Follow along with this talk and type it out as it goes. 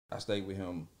I stayed with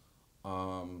him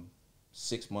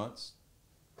 6 months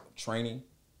training.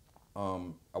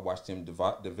 I watched him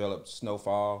develop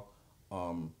Snowfall.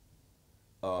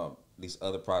 These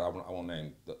other products, I won't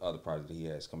name the other products that he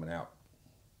has coming out,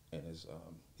 and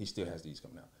he still has these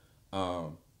coming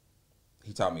out.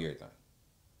 He taught me everything.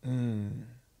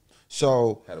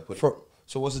 So How to put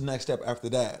so what's the next step after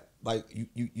that? Like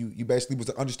you basically was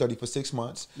an understudy for 6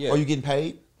 months. Yeah. Are you getting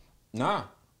paid? Nah.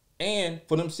 And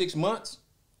for them 6 months,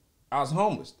 I was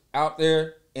homeless out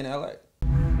there in LA.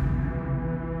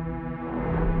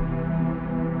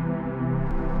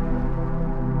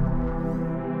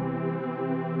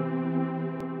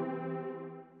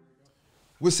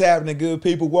 What's happening, good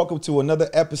people? Welcome to another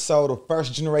episode of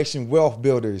First Generation Wealth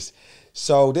Builders.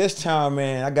 So this time,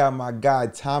 man, I got my guy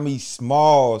Tommy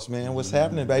Smalls, man. What's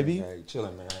happening, baby? Hey,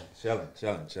 chilling, man.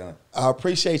 Chilling. I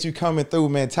appreciate you coming through,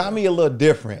 man. Tommy a little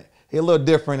different. He a little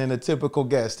different than a typical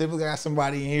guest. Typically got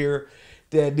somebody in here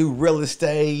that do real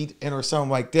estate and or something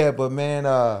like that. But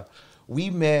man, we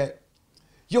met.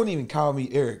 You don't even call me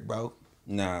Eric, bro.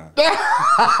 Nah.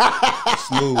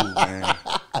 Smooth, man.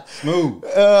 Smooth.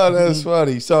 Oh, that's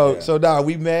funny. So now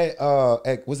we met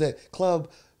at was that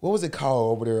club? What was it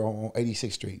called over there on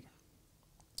 86th Street?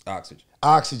 Oxygen.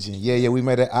 Oxygen. Yeah. We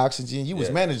met at Oxygen. You was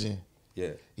managing.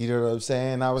 Yeah. You know what I'm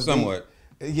saying? I was Somewhat.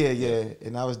 Yeah.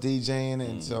 And I was DJing,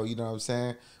 and so you know what I'm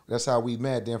saying. That's how we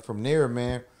met. Then from there,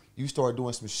 man, you started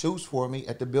doing some shoots for me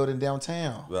at the building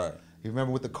downtown. Right. You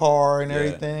remember with the car and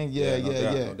everything? Yeah.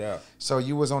 No doubt. So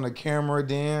you was on the camera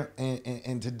then,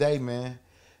 and today, man,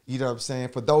 you know what I'm saying?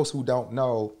 For those who don't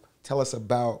know, tell us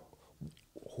about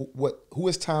who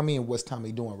is Tommy and what's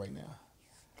Tommy doing right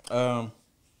now?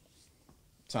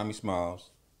 Tommy Smalls.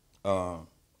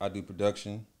 I do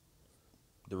production,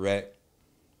 direct.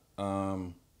 I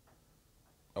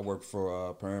work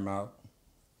for Paramount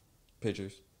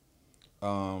Pictures.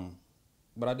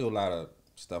 But I do a lot of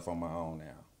stuff on my own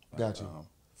now. Gotcha. As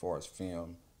far as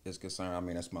film is concerned, I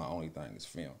mean, that's my only thing is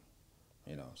film.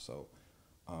 You know, so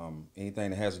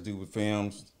anything that has to do with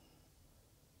films,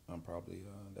 that's probably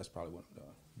what I'm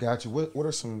doing. Gotcha. What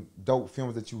are some dope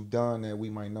films that you've done that we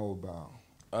might know about?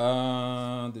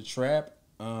 The Trap.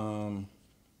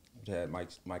 We had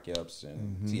Mike Epps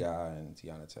and T.I. and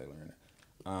Tiana Taylor in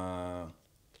it.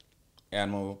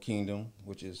 Animal Kingdom,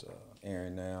 which is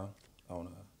airing now on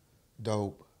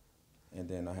Dope. and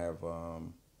then I have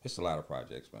it's a lot of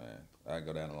projects, man. I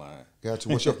go down the line. Gotcha.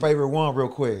 What's your favorite one, real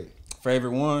quick?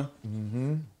 Favorite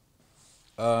one?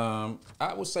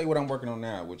 I would say what I'm working on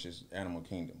now, which is Animal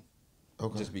Kingdom.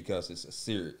 Okay. Just because it's a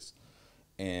series,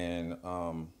 and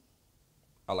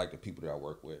I like the people that I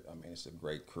work with. I mean, it's a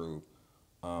great crew.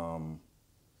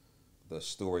 The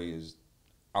story is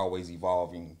always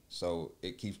evolving, so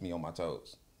it keeps me on my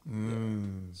toes. Yeah.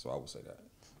 So I would say that.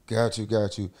 Got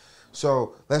you.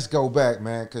 So let's go back,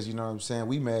 man, because you know what I'm saying.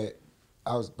 We met.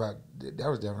 That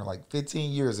was down like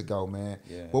 15 years ago, man.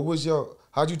 Yeah.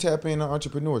 How'd you tap into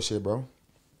entrepreneurship, bro?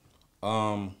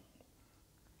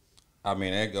 I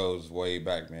mean, that goes way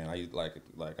back, man. I used like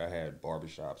I had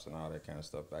barbershops and all that kind of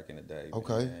stuff back in the day.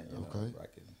 Okay, man, okay.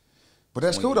 Back in But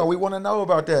that's cool though. We want to know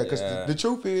about that because Yeah. the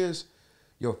truth is,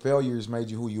 your failures made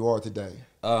you who you are today.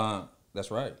 That's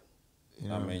right.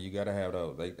 You I know? mean, you gotta have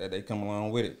those. They come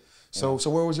along with it. So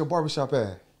where was your barbershop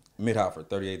at? Mid-Hoffer,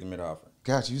 38th and Mid-Hoffer.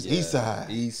 Got you. Yeah. East side.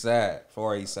 East side,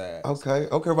 far east side.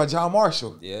 Okay, by John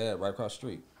Marshall. Yeah, right across the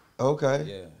street. Okay.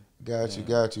 Yeah.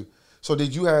 Got you. So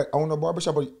did you own a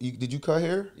barbershop or did you cut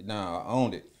hair? Nah, I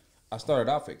owned it. I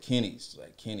started off at Kenny's,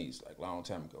 like a long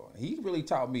time ago. And he really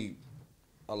taught me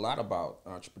a lot about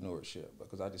entrepreneurship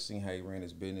because I just seen how he ran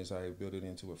his business, how he built it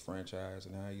into a franchise,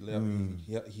 and how he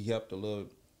left. He helped the little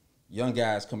young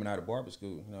guys coming out of barber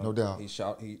school. You know? No doubt.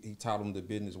 He taught them the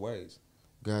business ways.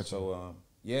 Got you. So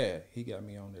yeah, he got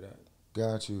me on to that.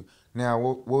 Got you. Now,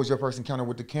 what was your first encounter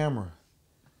with the camera?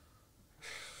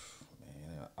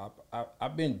 Man,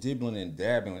 I've been dibbling and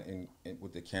dabbling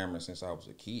with the camera since I was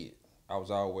a kid. I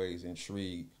was always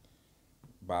intrigued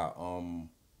by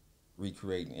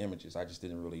recreating images. I just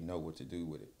didn't really know what to do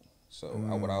with it. So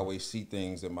I would always see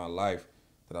things in my life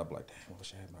that I'd be like, damn, I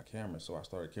wish I had my camera. So I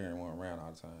started carrying one around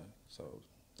all the time. So.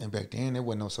 And back then, there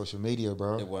wasn't no social media,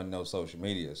 bro. There wasn't no social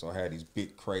media. So I had these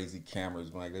big, crazy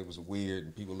cameras. Like, it was weird,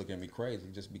 and people looking at me crazy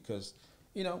just because,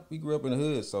 you know, we grew up in the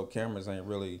hood, so cameras ain't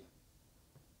really...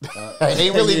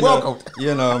 ain't really welcome.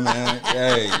 You know, man.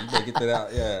 Hey, you better get that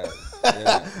out.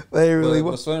 Yeah. They really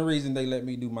but for some reason, they let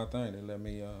me do my thing. They let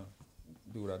me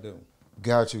do what I do.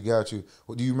 Got you.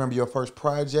 Well, do you remember your first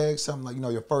project? Something like,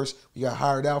 you got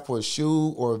hired out for a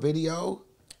shoot or a video?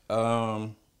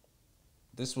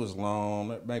 This was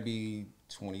long, maybe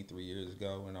 23 years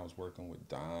ago, and I was working with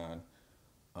Don,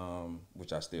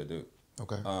 which I still do.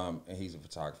 Okay. And he's a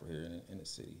photographer here in the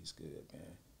city. He's good,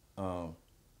 man.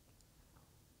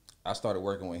 I started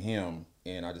working with him,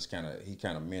 and he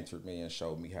kind of mentored me and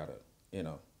showed me how to, you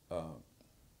know,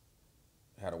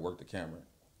 how to work the camera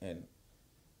and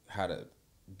how to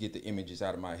get the images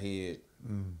out of my head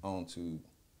onto,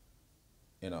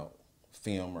 you know,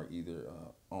 film or either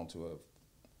onto a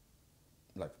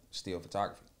like still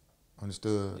photography.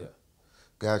 Understood. Yeah.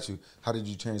 Got you. How did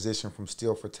you transition from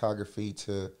still photography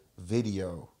to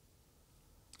video?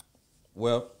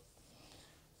 Well,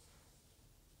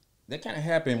 that kind of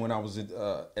happened when I was at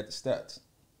the Stutz,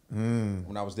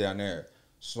 when I was down there.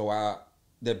 So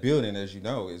that building, as you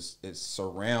know, is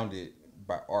surrounded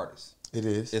by artists. It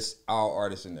is. It's all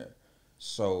artists in there.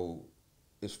 So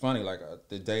it's funny, like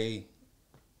the day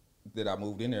that I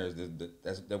moved in there,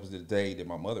 that was the day that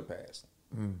my mother passed.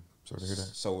 Sorry to hear that.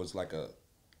 So it's like I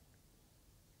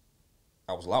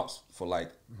was lost for like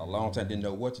a long time, didn't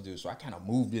know what to do. So I kind of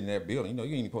moved in that building. You know,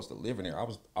 you ain't even supposed to live in there. I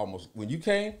was almost, when you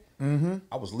came,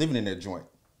 I was living in that joint.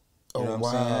 You know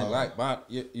what I'm saying? Like,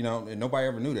 you know, and nobody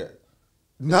ever knew that.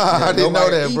 Nah, I didn't know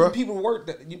that, bro. People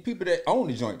people that own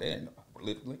the joint, they didn't know.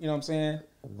 You know what I'm saying?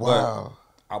 Wow.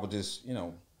 But I was just, you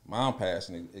know, mom passed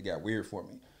and it got weird for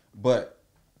me. But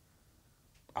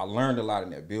I learned a lot in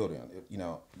that building. You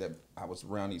know, that I was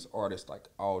around these artists like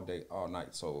all day, all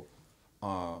night. So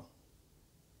I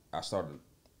started,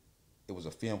 it was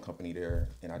a film company there,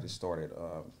 and I just started,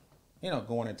 you know,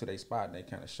 going into their spot, and they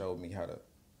kind of showed me how to,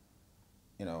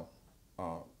 you know,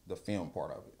 the film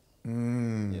part of it.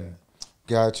 Yeah.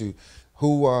 Got you.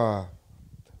 Who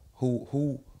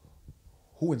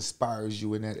inspires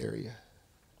you in that area?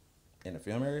 In the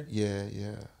film area? Yeah,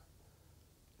 yeah.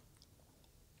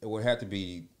 It would have to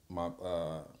be my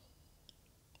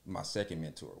my second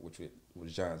mentor, which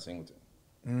was John Singleton.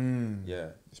 Yeah.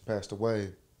 He's passed away.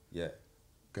 Yeah.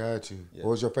 Got you. Yeah.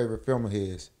 What was your favorite film of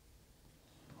his?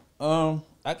 I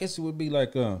guess it would be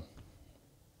like I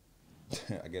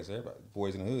guess everybody,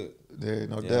 Boys in the Hood. There,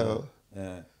 no doubt.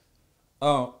 Yeah.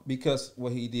 Because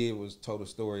what he did was told a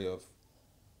story of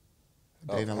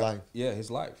Day in the life. Yeah,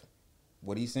 his life.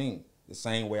 What he seen. The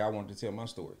same way I wanted to tell my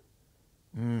story.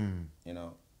 You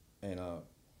know, and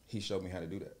he showed me how to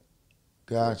do that.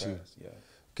 Got you. Yeah.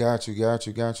 Got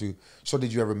you. So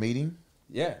did you ever meet him?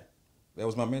 Yeah. That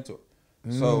was my mentor.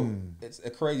 So it's a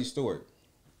crazy story.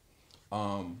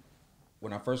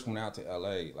 When I first went out to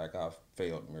LA, like I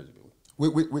failed miserably.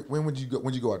 When would you go?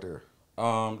 When you go out there?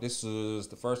 This was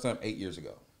the first time 8 years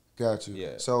ago. Got you.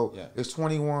 Yeah. So yeah. it's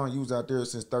 21. You was out there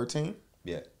since 13.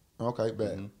 Yeah. Okay,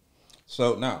 bad.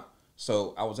 So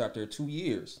I was out there 2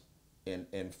 years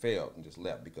and failed and just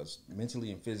left because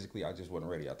mentally and physically I just wasn't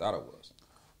ready. I thought I was.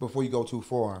 Before you go too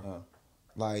far,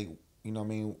 like, you know what I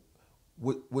mean,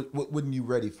 what wasn't you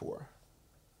ready for?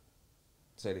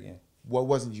 Say it again. What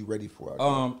wasn't you ready for? Out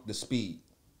there?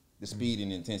 The speed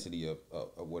and intensity of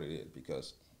what it is,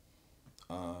 because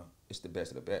it's the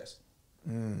best of the best.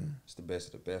 It's the best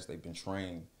of the best. They've been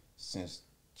trained since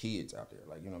kids out there,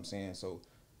 like, you know what I'm saying? So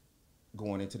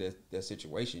going into that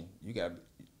situation, you're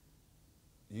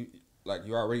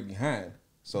already behind.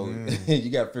 So you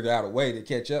got to figure out a way to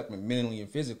catch up, and mentally and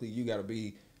physically you got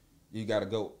to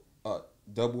go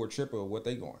double or triple of what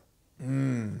they going.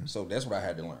 So that's what I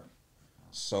had to learn.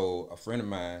 So a friend of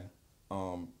mine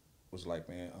was like,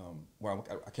 man, well,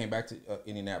 I came back to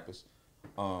Indianapolis,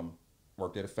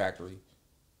 worked at a factory,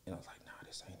 and I was like, nah,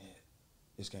 this ain't it.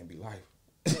 This can't be life.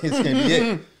 This can't be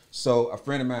it. So a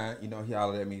friend of mine, you know, he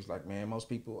hollered at me. He's like, man, most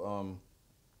people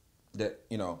that,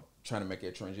 you know, trying to make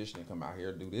that transition and come out here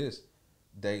and do this,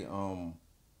 they go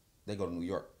to New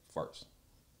York first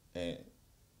and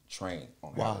train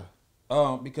on how.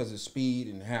 Because of speed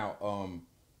and how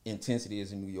intensity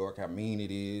is in New York, how mean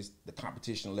it is, the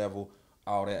competition level,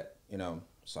 all that, you know.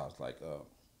 So I was like,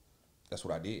 that's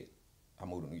what I did. I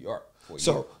moved to New York for a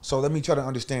year. So let me try to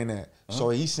understand that.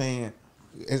 So he's saying,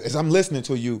 as I'm listening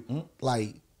to you,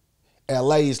 like,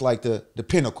 LA is like the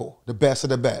pinnacle, the best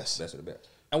of the best. Best of the best.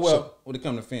 And well, when it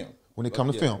comes to film. When it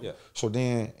comes to film. Yeah. So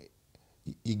then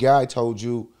your guy told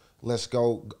you, let's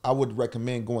go. I would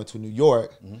recommend going to New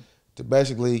York to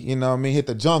basically, you know what I mean, hit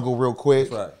the jungle real quick.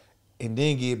 That's right. And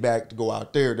then get back to go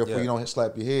out there. Therefore, you don't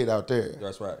slap your head out there.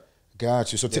 That's right.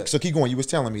 Got you. So so keep going. You was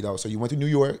telling me, though. So you went to New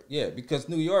York. Yeah, because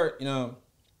New York, you know,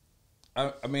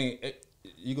 I mean,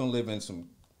 you're going to live in some,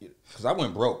 because I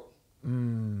went broke.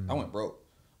 I went broke.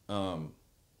 And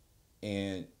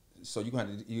so you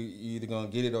either gonna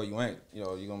get it or you ain't. You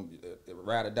know, you're gonna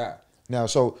ride or die. Now,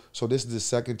 so this is the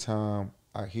second time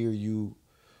I hear you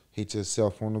hit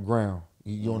yourself on the ground.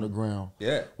 You on the ground.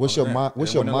 Yeah. What's your mind?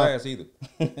 What's your mind? It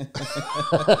wouldn't last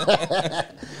either.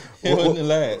 It wouldn't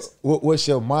last. What's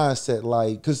your mindset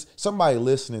like? Because somebody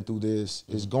listening through this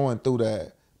is going through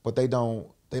that, but they don't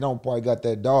probably got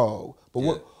that dog.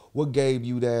 But what gave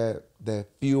you that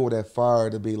fuel, that fire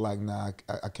to be like, nah,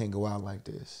 I can't go out like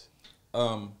this?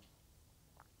 Again,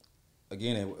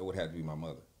 it would have to be my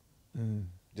mother.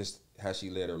 Just how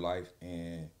she led her life,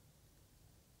 and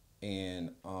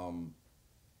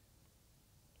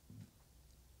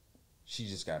she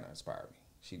just got to inspire me.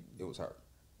 It was her.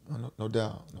 No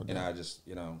doubt. And I just,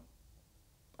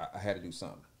 I had to do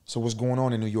something. So what's going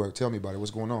on in New York? Tell me about it.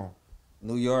 What's going on?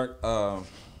 New York.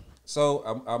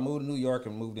 So I moved to New York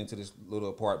and moved into this little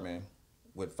apartment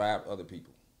with 5 other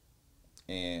people,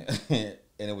 and and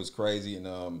it was crazy.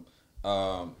 And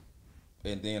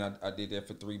then I did that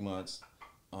for 3 months.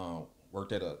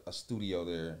 Worked at a studio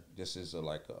there, just as a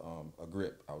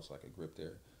grip. I was like a grip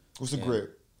there. What's a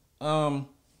grip?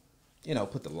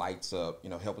 Put the lights up.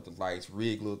 Help with the lights,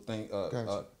 rig little thing.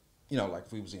 Gotcha. Like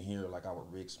if we was in here, like I would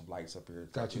rig some lights up here.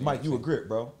 Got you, Mike. You a grip,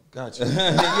 bro. Got you.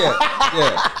 yeah.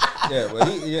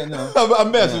 But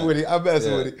I'm messing with it. I'm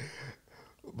messing with it.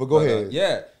 But go ahead.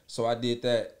 Yeah. So I did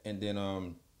that, and then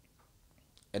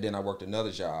I worked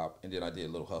another job, and then I did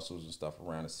little hustles and stuff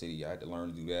around the city. I had to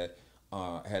learn to do that.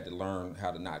 I had to learn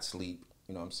how to not sleep.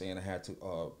 You know what I'm saying? I had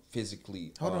to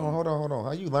physically. Hold on.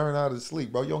 How you learn how to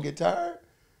sleep, bro? You don't get tired?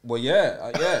 Well,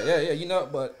 yeah.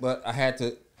 But I had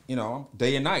to,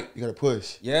 day and night. You got to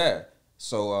push. Yeah.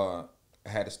 So I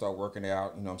had to start working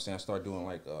out. You know what I'm saying? I started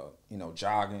doing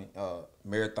jogging,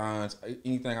 marathons,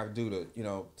 anything I could do to,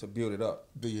 to build it up.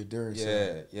 Build your endurance.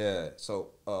 Yeah. So,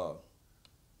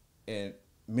 and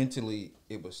mentally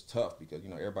it was tough because,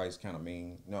 everybody's kind of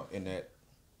mean, in that,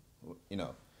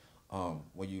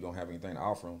 when you don't have anything to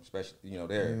offer them, especially,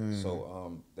 there.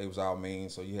 So, they was all mean.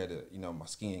 So you had to, my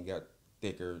skin got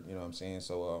thicker, you know what I'm saying?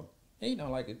 So,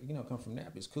 come from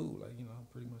nap, it's cool. Like,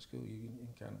 pretty much cool. You can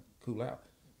kind of cool out.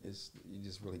 You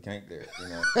just really can't there,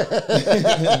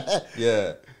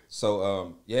 Yeah.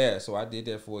 So, so I did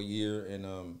that for a year, and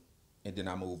then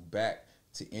I moved back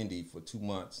to Indy for 2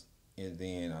 months, and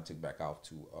then I took back off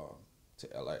to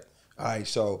LA. All right,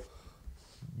 so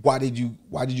why did you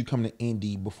come to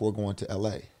Indy before going to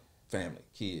LA? Family,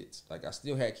 kids. Like, I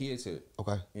still had kids here.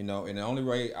 Okay. And the only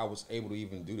way I was able to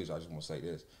even do this, I just want to say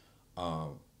this.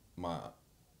 My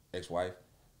ex-wife,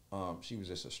 she was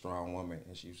just a strong woman,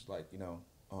 and she was like,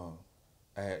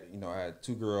 I had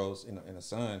 2 girls and a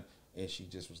son, and she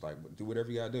just was like, do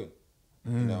whatever you gotta do.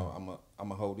 I'm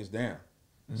gonna hold this down.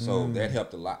 So that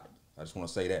helped a lot. I just want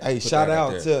to say that. Hey, shout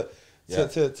out to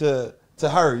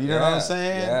her. You know what I'm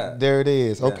saying? Yeah. There it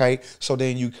is. Yeah. Okay. So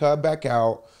then you cut back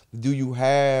out. Do you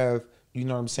have,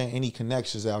 any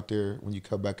connections out there when you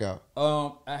cut back out?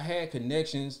 I had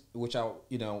connections, which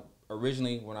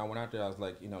originally when I went out there, I was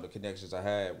like, the connections I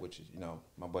had, which is,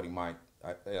 my buddy Mike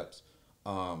Epps.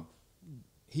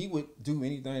 He would do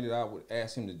anything that I would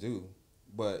ask him to do,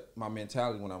 but my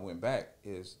mentality when I went back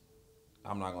is,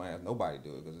 I'm not gonna ask nobody to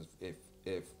do it, because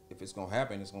if it's gonna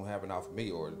happen, it's gonna happen off of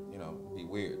me, or be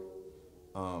weird.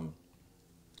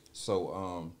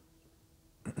 So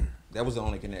that was the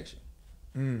only connection.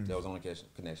 That was the only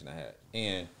connection I had,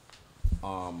 and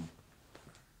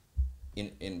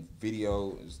in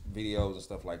videos and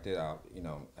stuff like that, I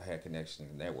had connections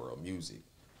in that world, music,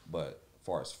 but as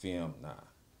far as film, nah.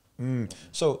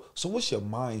 So what's your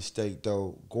mind state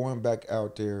though, going back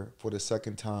out there for the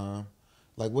second time?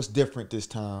 Like, what's different this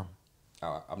time?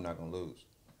 I'm not gonna lose,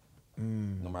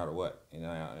 no matter what.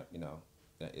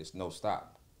 It's no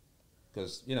stop,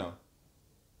 because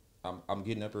I'm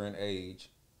getting up there in age.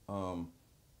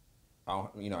 I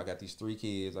got these 3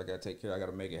 kids. I got to take care. I got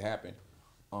to make it happen.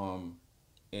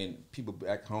 And people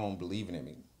back home believing in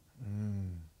me.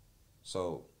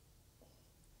 So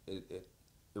it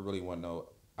really wasn't no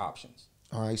options.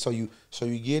 All right. So you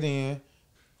get in.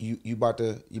 You about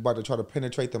to try to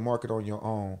penetrate the market on your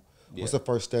own. Yeah. What's the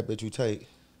first step that you take?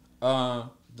 The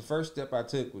first step I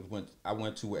took was when I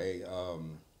went to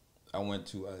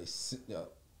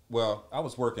well, I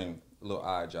was working little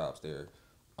odd jobs there,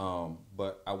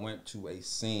 but I went to a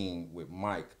scene with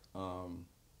Mike, and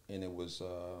it was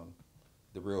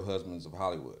The Real Husbands of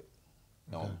Hollywood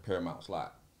on Paramount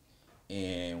Slot.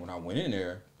 And when I went in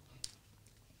there,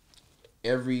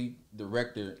 every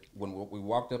director, when we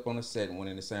walked up on the set and went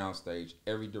in the sound stage,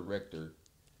 every director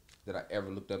that I ever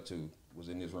looked up to was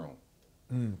in this room.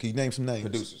 Can you name some names?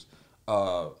 Producers.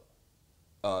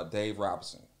 Dave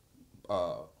Robinson,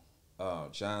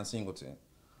 John Singleton,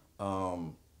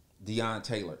 Deion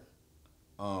Taylor,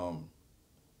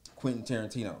 Quentin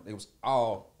Tarantino. It was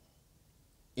all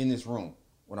in this room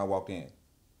when I walked in.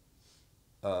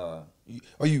 Are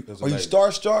you amazing.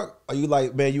 starstruck? Are you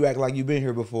like, man, you act like you've been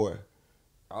here before?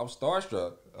 I was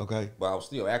starstruck, Okay. but I was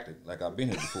still acting like I've been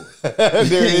here before.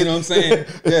 There You know what I'm saying?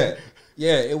 Yeah.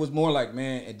 Yeah, it was more like,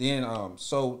 man, and then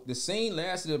so the scene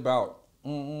lasted about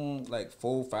like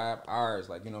 4 or 5 hours,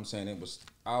 like, you know what I'm saying? It was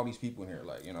all these people in here,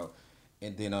 like, you know,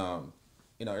 and then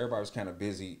you know, everybody was kind of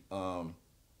busy. And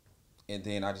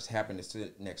then I just happened to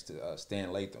sit next to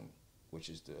Stan Latham, which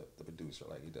is the producer.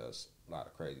 Like, he does a lot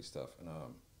of crazy stuff. And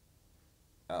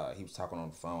he was talking on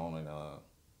the phone, and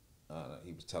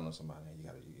he was telling somebody, you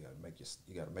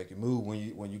gotta make your move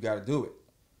when you gotta do it.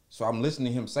 So I'm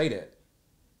listening to him say that,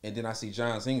 and then I see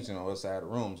John Singleton on the other side of the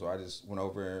room. So I just went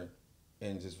over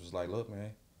and just was like, look,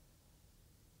 man,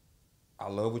 I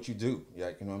love what you do.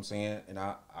 Like, you know what I'm saying? And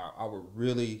I would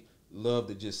really love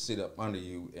to just sit up under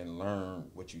you and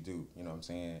learn what you do. You know what I'm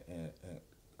saying? And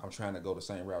I'm trying to go the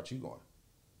same route you going,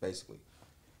 basically.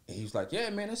 And he was like,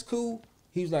 yeah, man, that's cool.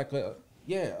 He was like,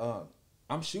 yeah,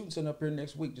 I'm shooting something up here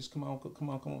next week. Just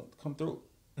come through.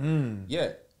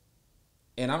 Yeah.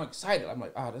 And I'm excited. I'm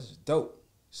like, oh, this is dope.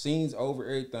 Scenes over,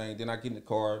 everything. Then I get in the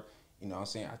car, you know what I'm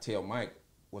saying? I tell Mike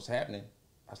what's happening.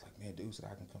 I was like, man, dude said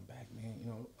I can come back, man. You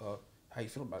know, how you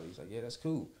feel about it? He's like, yeah, that's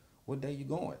cool. What day you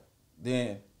going?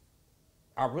 Then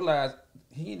I realized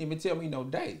he didn't even tell me no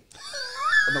day.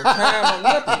 No time or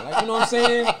nothing. Like, you know what I'm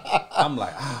saying? I'm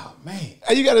like, oh, man.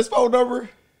 Hey, you got his phone number?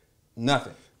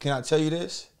 Nothing. Can I tell you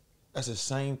this? That's the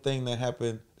same thing that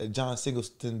happened that John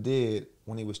Singleton did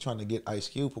when he was trying to get Ice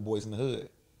Cube for Boys in the Hood.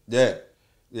 Yeah.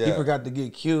 Yeah. He forgot to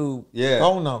get Cube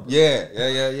phone number. Yeah.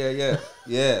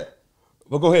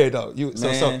 But go ahead though.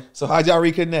 So how'd y'all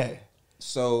reconnect?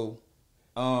 So,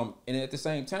 and at the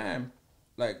same time,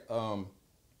 like, I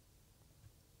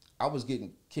was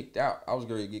getting kicked out. I was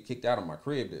going to get kicked out of my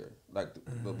crib there, like the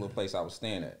little place I was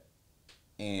staying at.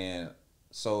 And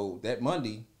so that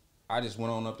Monday, I just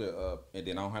went on up there, and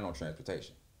then I don't have no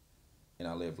transportation. And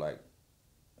I live like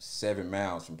 7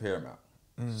 miles from Paramount.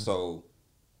 So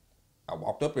I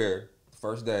walked up there the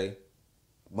first day,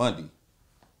 Monday,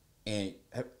 and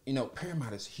you know,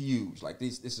 Paramount is huge. Like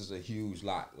this is a huge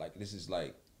lot. Like this is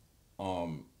like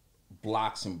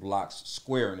blocks and blocks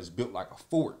square, and it's built like a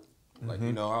fort, like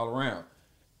you know, all around.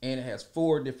 And it has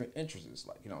 4 different entrances,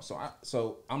 like, you know.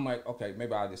 So I'm like, okay,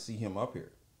 maybe I'll just see him up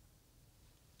here.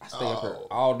 I stay up here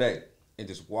all day and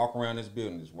just walk around this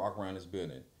building,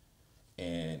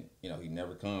 and you know, he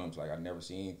never comes. Like, I never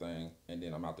see anything, and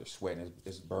then I'm out there sweating.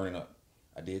 It's burning up.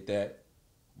 I did that,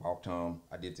 walked home.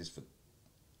 I did this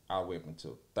all the way up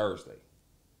until Thursday.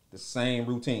 The same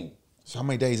routine. So how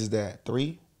many days is that?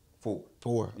 3? 4.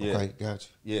 4. Yeah. Okay, gotcha.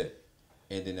 Yeah.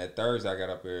 And then that Thursday I got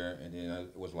up there, and then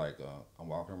it was like, I'm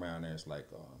walking around there. It's like,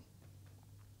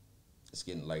 it's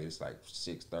getting late. It's like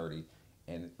 6:30.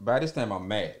 And by this time I'm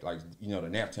mad. Like, you know, the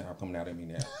nap time coming out at me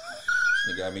now.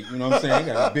 He got me, you know what I'm saying?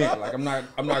 He got me bent. Like, I'm not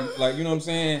like, you know what I'm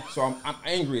saying? So I'm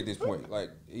angry at this point.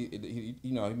 Like, he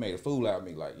you know, he made a fool out of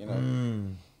me. Like, you know,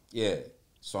 yeah.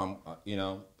 So I'm, you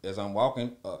know, as I'm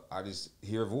walking, I just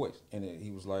hear a voice, and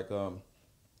he was like,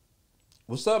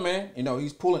 what's up, man? You know,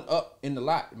 he's pulling up in the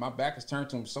lot. My back is turned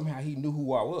to him. Somehow he knew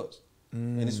who I was,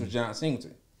 and this was John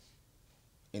Singleton.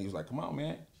 And he was like, come on,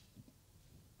 man.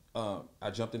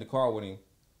 I jumped in the car with him,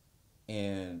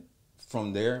 and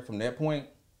from that point,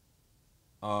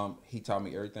 he taught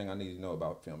me everything I needed to know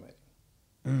about filmmaking.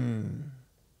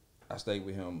 I stayed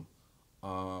with him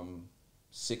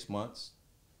 6 months,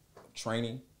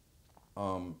 training.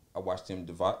 I watched him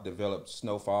develop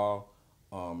Snowfall.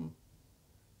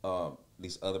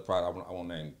 These other products, I won't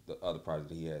name the other products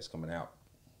that he has coming out,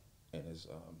 and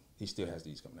he still has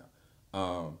these coming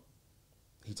out.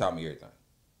 He taught me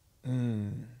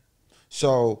everything.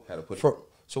 So How to put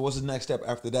so what's the next step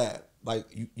after that? Like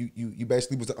you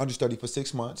basically was an understudy for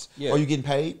 6 months. Yeah. Are you getting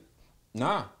paid?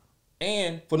 Nah.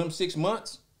 And for them 6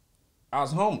 months, I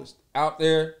was homeless out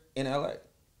there in LA.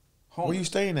 Homeless. Where you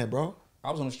staying at, bro?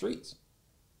 I was on the streets.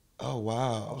 Oh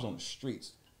wow. I was on the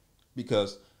streets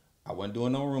because I wasn't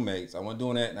doing no roommates. I wasn't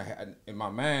doing that, and I had in my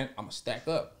mind, I'm gonna stack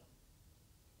up.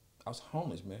 I was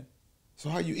homeless, man. So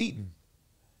how you eating?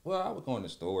 Well, I would go in the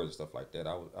stores and stuff like that.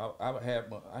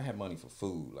 I had money for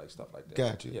food, like stuff like that.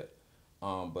 Got you. Yeah.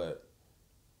 But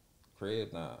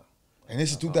crib, nah. And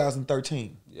this is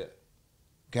 2013. Yeah.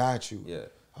 Got you. Yeah.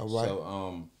 All right.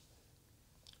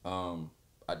 So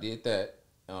I did that.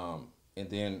 And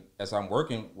then as I'm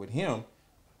working with him,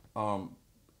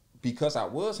 because I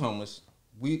was homeless,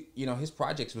 his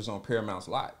projects was on Paramount's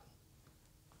lot.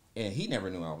 And he never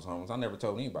knew I was homeless. I never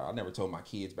told anybody. I never told my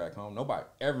kids back home. Nobody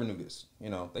ever knew this. You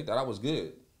know, they thought I was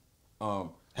good.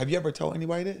 Have you ever told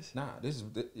anybody this? Nah, this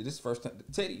is first time.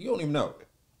 Teddy, you don't even know.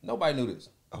 Nobody knew this.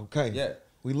 Okay. Yeah.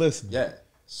 We listen. Yeah.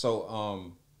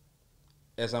 So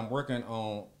as I'm working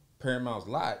on Paramount's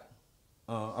lot,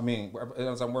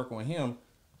 as I'm working with him,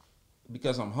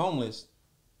 because I'm homeless,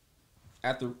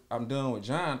 after I'm done with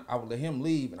John, I would let him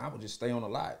leave and I would just stay on the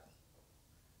lot.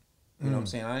 You know what I'm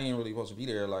saying? I ain't really supposed to be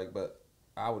there, but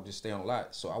I would just stay on the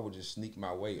lot. So I would just sneak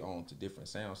my way on to different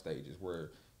sound stages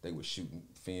where they were shooting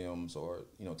films or,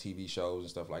 TV shows and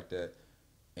stuff like that.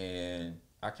 And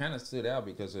I kind of stood out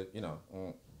because of,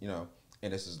 and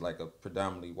this is like a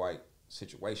predominantly white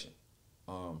situation.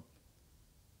 So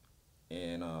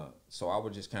I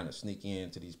would just kind of sneak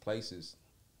into these places,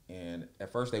 and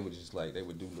at first they would just they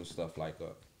would do little stuff like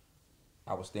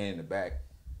I would stand in the back,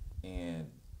 and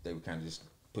they would kind of just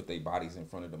put their bodies in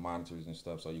front of the monitors and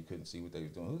stuff, so you couldn't see what they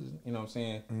was doing. You know what I'm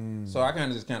saying? So I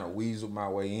kind of just weaseled my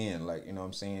way in, you know what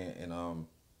I'm saying,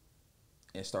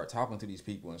 and start talking to these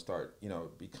people and start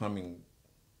becoming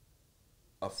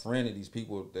a friend of these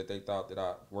people that they thought that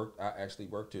I actually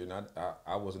worked here, and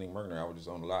I wasn't even working there. I was just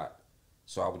on the lot.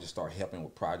 So I would just start helping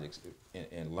with projects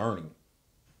and learning.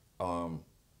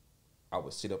 I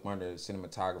would sit up under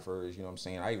cinematographers, you know what I'm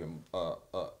saying? I even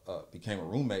became a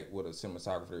roommate with a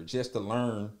cinematographer just to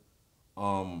learn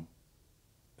how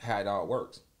it all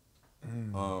works.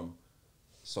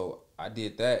 So I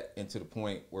did that, and to the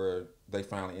point where they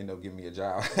finally ended up giving me a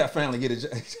job. I finally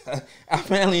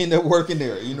ended up working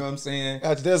there. You know what I'm saying?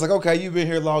 That's like, okay, you've been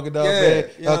here long enough, Yeah, man.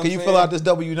 you know Can you fill out this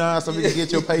W-9 so we can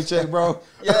get your paycheck, bro?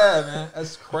 Yeah, man.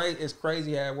 That's crazy. It's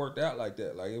crazy how it worked out like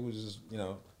that. Like, it was just,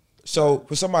 So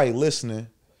for somebody listening,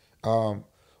 what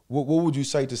would you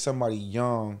say to somebody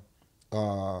young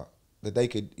that they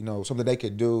could, something they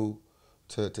could do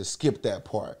to skip that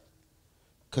part?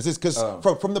 Because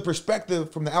from the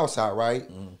perspective from the outside, right?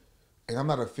 And I'm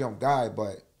not a film guy,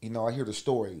 but I hear the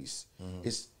stories.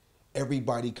 It's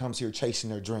everybody comes here chasing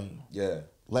their dream. Yeah.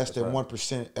 Less than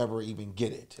 1% ever even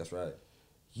get it. That's right.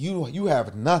 You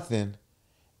have nothing,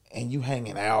 and you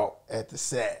hanging out at the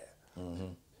set.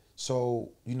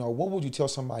 So what would you tell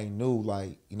somebody new,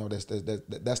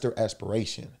 that's their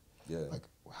aspiration? Yeah. Like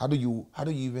how do you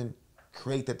even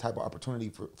create that type of opportunity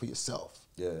for yourself?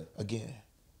 Yeah. Again.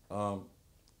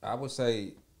 I would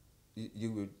say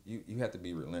you have to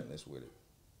be relentless with it.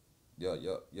 Your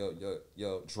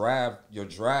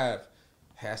drive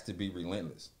has to be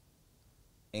relentless.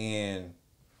 And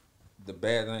the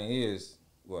bad thing is,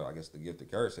 well, I guess the gift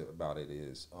of curse about it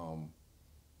is,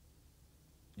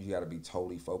 you got to be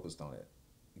totally focused on it.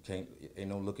 You can't, ain't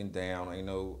no looking down, ain't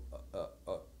no,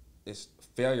 it's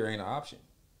failure ain't an option.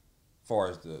 As far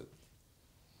as the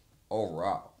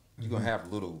overall, you're gonna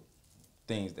have little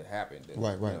things that happen, that,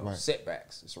 right.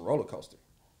 setbacks. It's a roller coaster.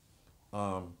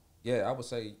 Yeah, I would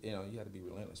say you have to be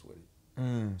relentless with it.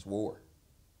 It's war.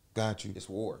 Got you. It's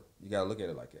war. You gotta look at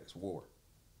it like that. It's war.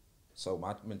 So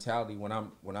my mentality when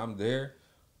I'm there,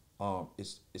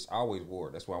 it's always war.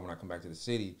 That's why when I come back to the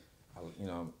city,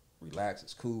 I'm relaxed.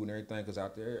 It's cool and everything, because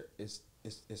out there it's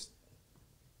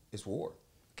war.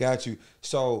 Got you.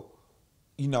 So,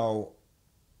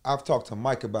 I've talked to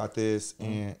Mike about this,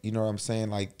 and you know what I'm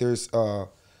saying. Like there's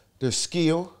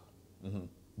skill,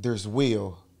 there's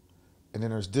will, and then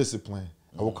there's discipline.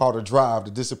 I will call the drive.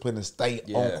 The discipline is stay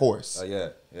on course. Yeah,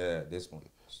 discipline.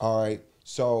 All right.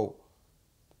 So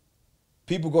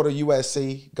people go to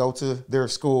USC, go to their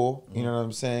school. You know what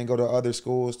I'm saying. Go to other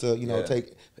schools to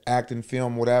take acting,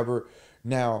 film, whatever.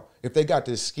 Now, if they got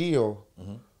this skill,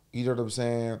 you know what I'm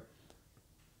saying.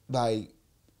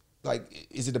 Like,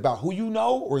 is it about who you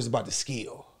know, or is it about the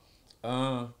skill?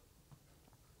 Nah,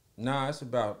 it's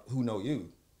about who know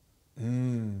you.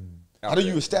 How do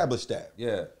you establish that?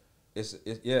 Yeah,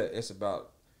 it's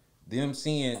about them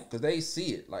seeing, because they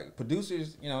see it. Like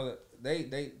producers,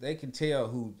 they can tell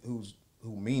who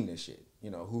mean this shit.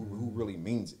 Who really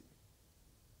means it.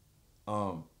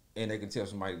 And they can tell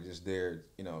somebody just there,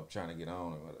 trying to get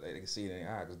on. They can see it in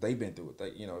their eye because they've been through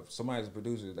it. If somebody's a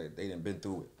producer, they done been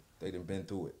through it. They done been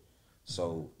through it.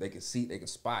 So they can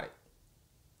spot it.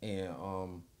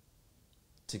 And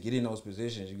to get in those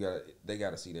positions, they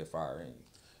gotta see that fire in you.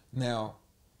 Now,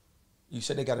 you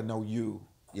said they gotta know you.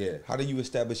 Yeah. How do you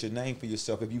establish a name for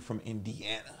yourself if you from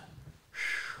Indiana?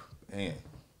 Man,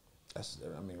 that's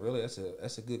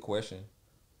a good question.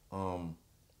 I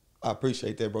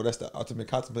appreciate that, bro. That's the ultimate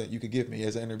compliment you could give me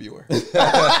as an interviewer.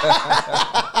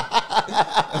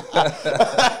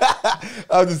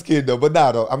 I'm just kidding though, but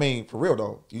nah though. I mean, for real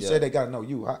though. You said they gotta know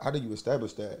you. How do you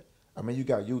establish that? I mean, you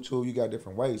got YouTube, you got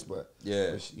different ways, but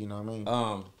you know what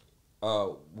I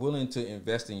mean. Willing to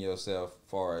invest in yourself, as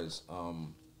far as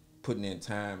putting in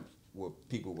time what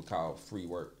people would call free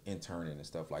work, interning and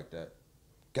stuff like that.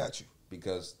 Got you.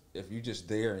 Because if you just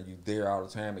there and you there all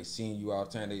the time, they seeing you all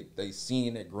the time. They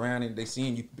seeing that grinding. They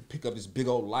seeing you pick up this big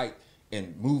old light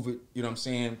and move it. You know what I'm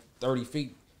saying? 30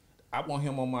 feet. I want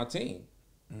him on my team.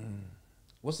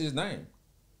 What's his name?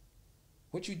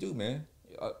 What you do, man?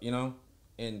 You know,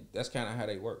 and that's kind of how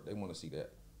they work. They want to see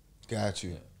that. Got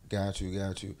you. Yeah. Got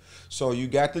you. So you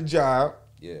got the job.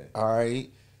 Yeah. All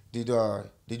right. Did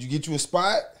you get you a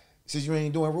spot since you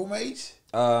ain't doing roommates?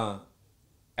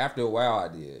 After a while, I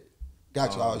did.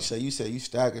 Got you. So you said you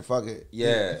stack it. Fuck it.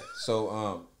 Yeah.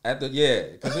 So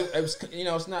because it was, you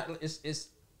know, it's not, it's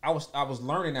I was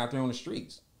learning out there on the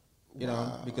streets, you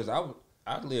know, because I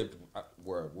lived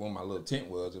where my little tent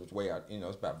was. It was way out, you know,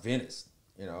 it's about Venice,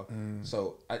 you know.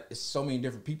 So it's so many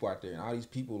different people out there, and all these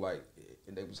people, like,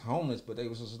 and they was homeless, but they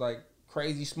was just like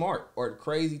crazy smart or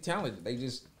crazy talented. They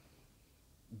just,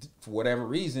 for whatever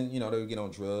reason, you know, they would get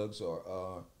on drugs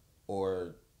or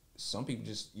some people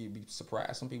just, you'd be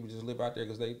surprised. Some people just live out there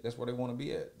because that's where they want to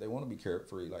be at. They want to be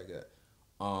carefree like that.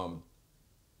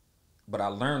 But I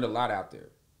learned a lot out there.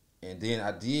 And then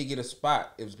I did get a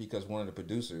spot. It was because one of the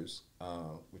producers,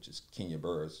 which is Kenya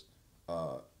Burris,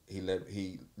 he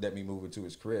let me move into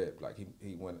his crib. Like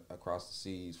he went across the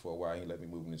seas for a while. He let me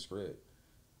move in his crib.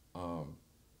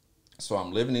 So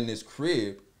I'm living in this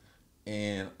crib,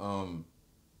 and I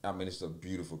mean, it's a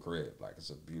beautiful crib. Like, it's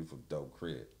a beautiful, dope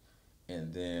crib.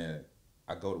 And then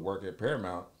I go to work at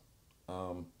Paramount,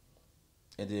 and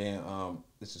then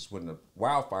this is when the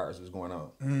wildfires was going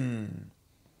on.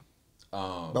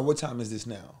 But what time is this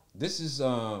now? This is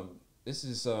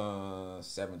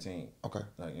 17. Okay.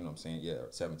 Like, you know what I'm saying? Yeah,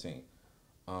 17.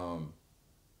 I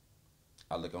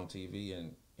look on TV,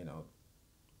 and you know,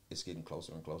 it's getting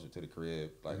closer and closer to the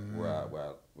crib, like where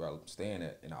I'm staying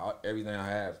at, and everything I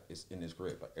have is in this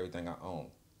crib. Like, everything I own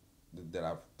that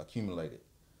I've accumulated.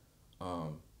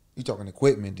 You talking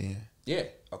equipment then? Yeah,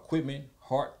 equipment,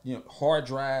 hard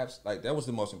drives. Like, that was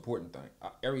the most important thing.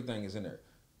 Everything is in there.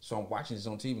 So I'm watching this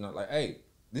on TV, and I'm like, hey,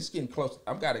 this is getting close.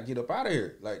 I've got to get up out of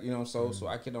here. Like, you know, so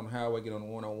I get on the highway, get on the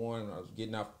 101, and I was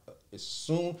getting off. As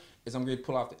soon as I'm going to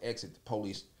pull off the exit, the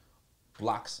police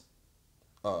blocks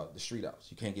the street out.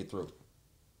 You can't get through.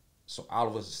 So all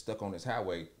of us are stuck on this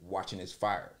highway watching this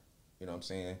fire. You know what I'm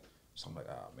saying? So I'm like,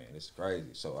 oh, man, this is crazy.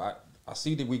 So I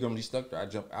see that we're going to be stuck there. I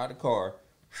jump out of the car,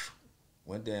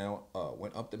 went down,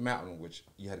 went up the mountain, which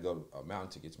you had to go to a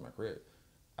mountain to get to my crib.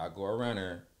 I go around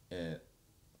there, and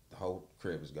the whole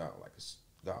crib is gone. Like, it's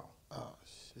gone. Oh,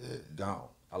 shit. Gone.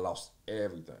 I lost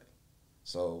everything.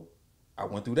 So I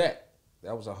went through that.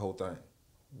 That was a whole thing.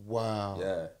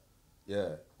 Wow.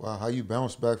 Yeah. Wow, how you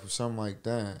bounce back from something like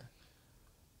that?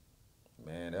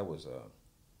 Man, that was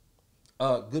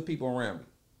good people around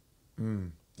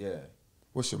me. Yeah.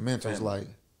 What's your mentors Family.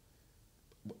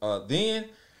 like? Then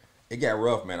it got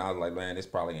rough, man. I was like, man, this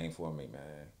probably ain't for me,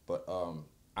 man. But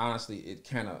honestly, it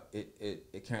kind of,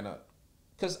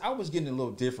 because I was getting a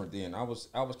little different then. I was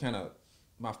kind of,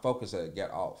 my focus had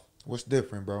got off. What's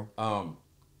different, bro?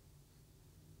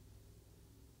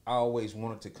 I always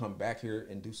wanted to come back here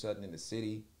and do something in the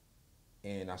city,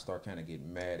 and I start kind of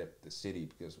getting mad at the city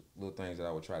because little things that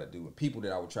I would try to do and people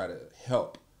that I would try to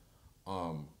help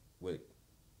would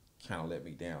kind of let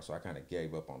me down. So I kind of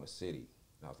gave up on the city,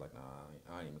 and I was like, nah,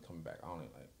 I ain't even coming back. I don't even,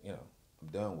 like, you know, I'm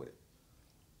done with it.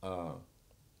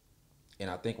 And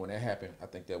I think when that happened, I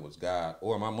think that was God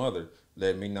or my mother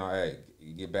letting me know, hey,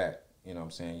 you get back. You know what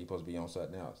I'm saying? You're supposed to be on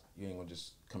something else. You ain't gonna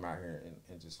just come out here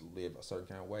and just live a certain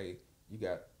kind of way. You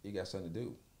got something to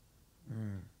do.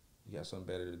 You got something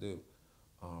better to do.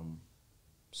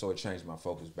 So it changed my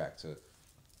focus back to,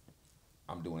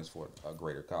 I'm doing this for a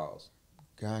greater cause.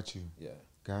 Got you. Yeah.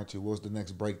 Got you. What's the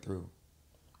next breakthrough?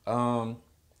 Then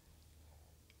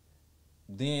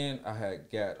I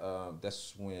had got,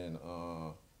 that's when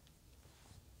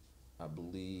I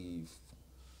believe,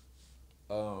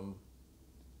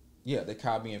 they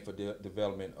called me in for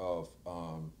development of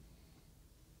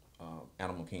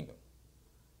Animal Kingdom.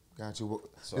 Got you.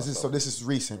 So this is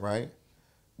recent, right?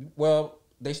 Well,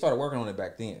 they started working on it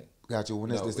back then. Got you.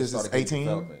 When is this? They This is started getting 18?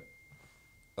 development.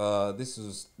 This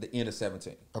is the end of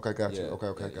 17. Okay, got you. Yeah, Okay,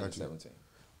 yeah, got you. 17.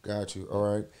 Got you.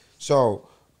 All right. So,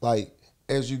 like,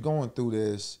 as you're going through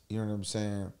this, you know what I'm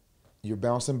saying? You're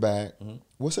bouncing back.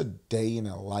 What's a day in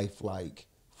a life like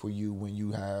for you when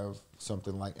you have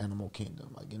something like Animal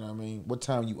Kingdom? Like, you know what I mean? What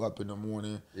time you up in the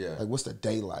morning? Yeah. Like, what's the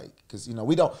day like? Because, you know,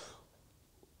 we don't.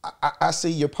 I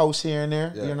see your posts here and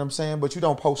there. Yeah. You know what I'm saying? But you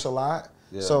don't post a lot.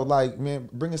 Yeah. So, like, man,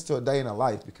 bring us to a day in a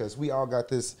life because we all got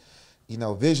this, you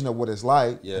know, vision of what it's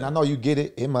like. Yeah. And I know you get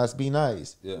it. It must be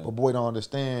nice. Yeah. But boy, don't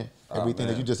understand everything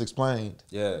that man. you just explained.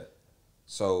 Yeah.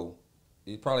 So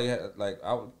it probably had like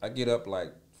I get up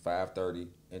like 5:30,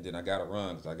 and then I gotta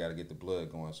run because I gotta get the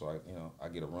blood going. So I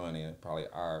get a run in probably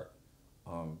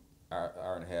um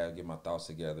hour and a half, get my thoughts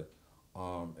together,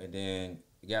 and then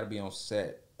you gotta be on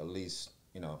set at least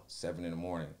 7 in the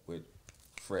morning with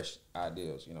fresh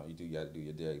ideas. You gotta do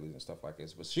your dailies and stuff like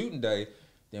this. But shooting day,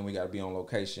 then we gotta be on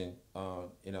location.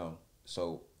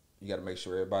 So you gotta make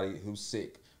sure everybody who's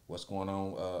sick, what's going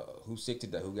on, who's sick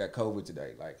today, who got COVID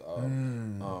today, like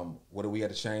what do we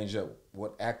have to change up,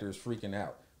 what actors freaking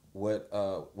out, what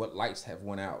lights have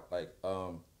went out, like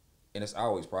and it's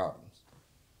always problems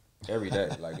every day.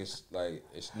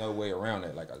 It's no way around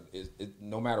it. Like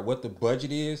no matter what the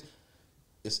budget is,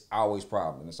 it's always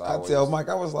problem. It's always. I tell Mike,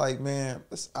 I was like, man,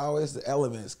 it's always the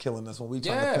elements killing us when we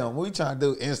trying to film. When we trying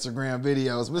to do Instagram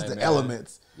videos, what's the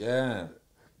elements? Yeah.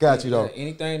 Got you though.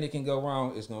 Anything that can go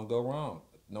wrong, it's gonna go wrong.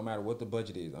 No matter what the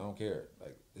budget is, I don't care.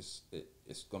 Like it's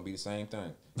gonna be the same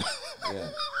thing. Yeah.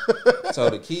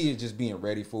 So the key is just being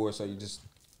ready for it. So you just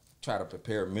try to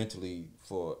prepare mentally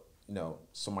for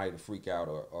somebody to freak out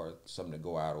or something to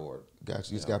go out or. Got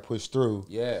you. Just got pushed through.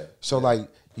 Yeah. So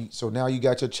so now you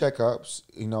got your checkups,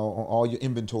 on all your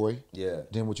inventory. Yeah.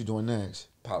 Then what you doing next?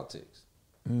 Politics.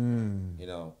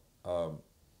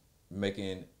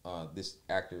 Making this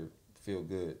actor feel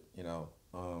good.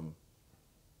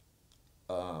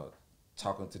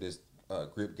 Talking to this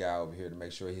grip guy over here to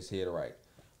make sure his head right.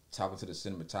 Talking to the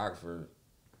cinematographer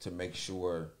to make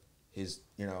sure his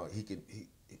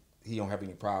he don't have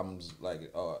any problems like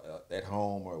at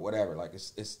home or whatever. Like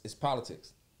it's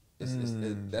politics.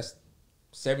 That's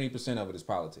 70% of it is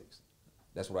politics.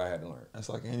 That's what I had to learn. That's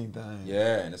like anything.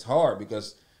 Yeah, and it's hard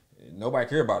because nobody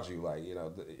care about you. Like you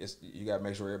got to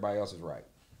make sure everybody else is right.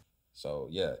 So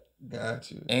yeah, got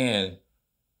you. And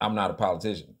I'm not a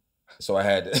politician, so I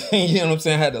had to. You know what I'm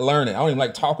saying? I had to learn it. I don't even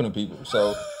like talking to people,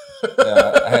 so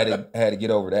I had to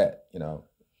get over that.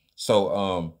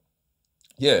 So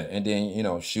yeah, and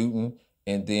then shooting,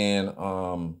 and then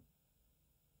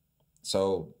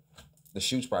so the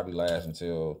shoots probably last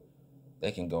until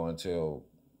they can go until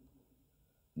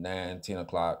 9, 10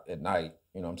 o'clock at night.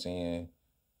 You know what I'm saying?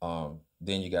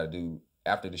 Then you got to do,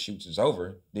 after the shoots is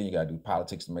over, then you got to do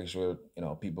politics to make sure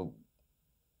people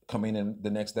come in the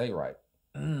next day right.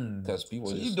 Because people.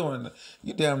 So you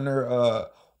damn near a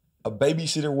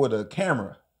babysitter with a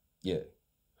camera. Yeah.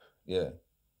 Yeah.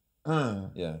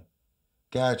 Yeah.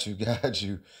 Got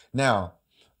you. Now,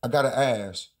 I gotta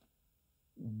ask,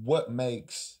 what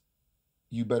makes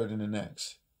you better than the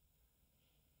next?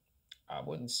 I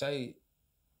wouldn't say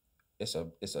it's a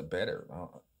better,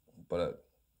 but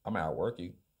I'm gonna outwork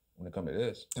you when it comes to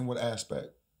this. In what aspect?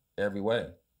 Every way.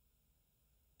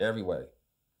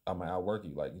 I'm gonna outwork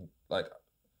you. Like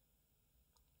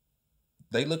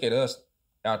they look at us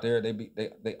out there.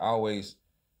 They always,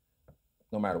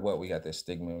 no matter what, we got that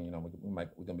stigma.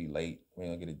 We're gonna be late. We're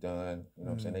gonna get it done. You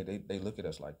know what I'm saying? They look at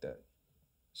us like that.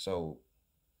 So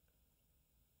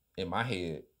in my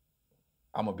head,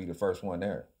 I'm gonna be the first one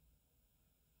there.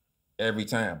 Every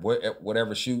time,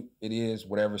 whatever shoot it is,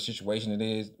 whatever situation it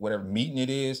is, whatever meeting it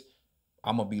is,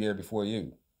 I'm gonna be there before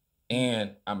you,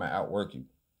 and I'm gonna outwork you,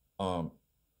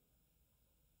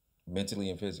 mentally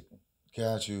and physically.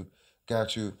 Got you.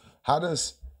 How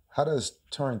does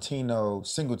Tarantino,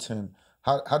 Singleton,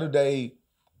 how do they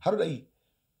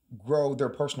grow their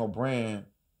personal brand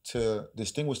to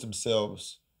distinguish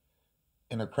themselves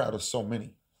in a crowd of so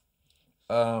many?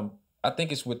 I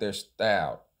think it's with their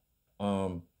style.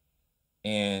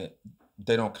 And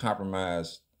they don't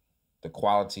compromise the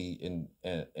quality in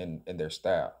their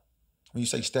style. When you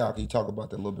say style, can you talk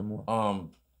about that a little bit more?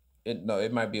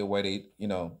 It might be a way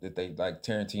that they like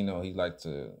Tarantino. He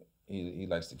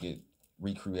likes to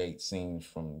recreate scenes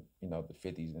from the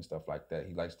 50s and stuff like that.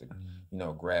 He likes to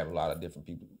grab a lot of different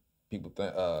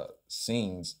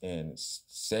scenes and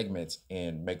segments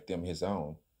and make them his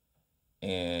own.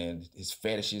 And his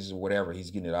fetishes or whatever,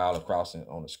 he's getting it all across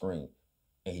on the screen.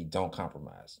 And he don't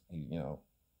compromise. He,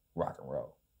 rock and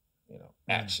roll,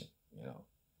 action,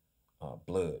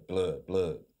 blood,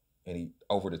 and he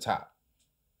over the top,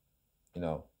 and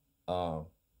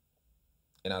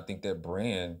I think that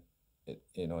brand, it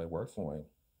worked for him.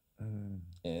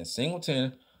 And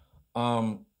Singleton,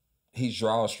 he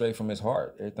draws straight from his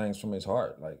heart. Everything's from his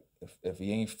heart. Like if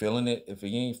he ain't feeling it,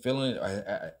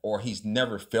 or he's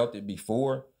never felt it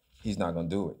before, he's not gonna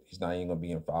do it. He's not even gonna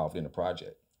be involved in the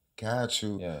project. Got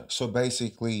you. Yeah. So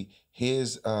basically,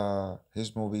 his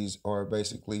movies are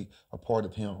basically a part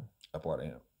of him. A part of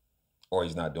him, or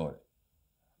he's not doing it.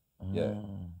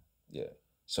 Yeah.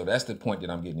 So that's the point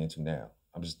that I'm getting into now.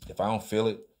 If I don't feel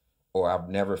it, or I've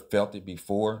never felt it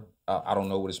before, I don't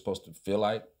know what it's supposed to feel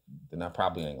like, then I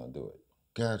probably ain't gonna do it.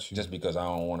 Got you. Just because I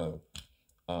don't want to,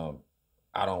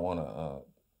 I don't want to,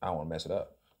 I don't want to mess it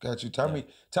up. Got you. Tell me,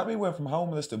 you went from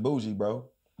homeless to bougie, bro.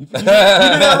 You hear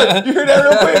that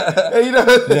real quick? Hey,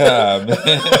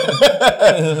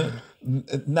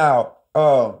 man. Now,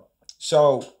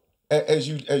 so as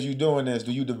you doing this,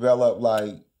 do you develop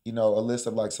like a list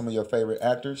of like some of your favorite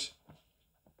actors?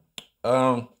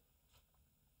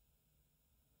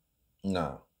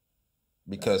 No,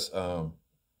 because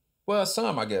well,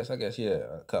 some I guess yeah,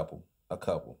 a couple.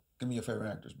 Give me your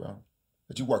favorite actors, bro,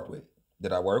 that you worked with.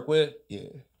 That I work with? Yeah.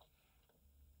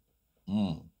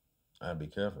 I'd be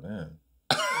careful then.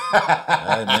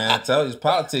 Hey man, I tell you, it's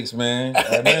politics, man.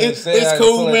 It's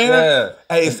cool, man. Yeah.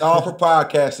 Hey, it's all for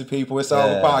podcasting, people. It's all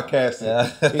for podcasting.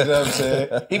 Yeah. You know what I'm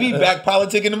saying? He be back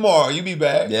politicking tomorrow. You be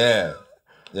back. Yeah,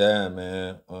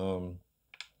 man. I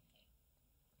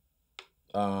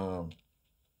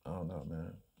don't know,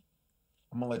 man.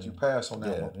 I'm gonna let you pass on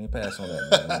that one. Let me pass on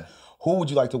that, man. Who would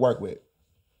you like to work with?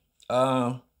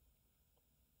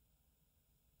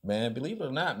 Man, believe it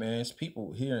or not, man, it's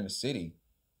people here in the city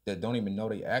that don't even know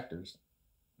they actors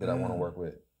that I want to work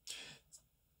with.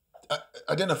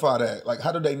 Identify that. Like,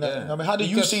 how do they know? Yeah. I mean, how do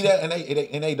you see that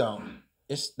and they don't?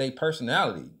 It's their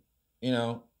personality,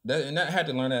 and I had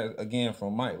to learn that again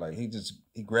from Mike. Like he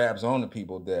grabs on to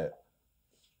people that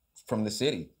from the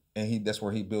city, and that's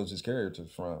where he builds his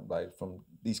characters from. Like from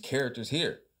these characters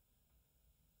here.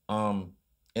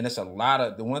 And it's a lot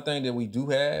of, the one thing that we do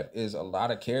have is a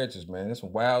lot of characters, man. There's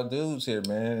some wild dudes here,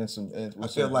 man. I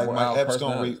feel like Mike Epps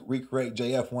gonna recreate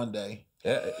JF one day.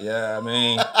 Yeah, I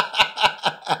mean.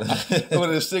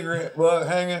 With a cigarette butt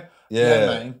hanging. Yeah,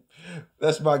 man.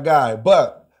 That's my guy.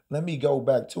 But let me go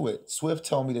back to it. Swift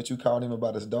told me that you called him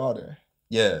about his daughter.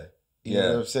 Yeah. You know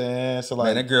what I'm saying? So like,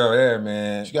 man, that girl there,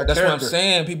 man. She got that's character. What I'm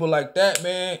saying. People like that,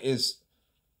 man, is,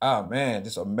 oh man,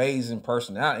 this amazing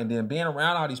personality. And then being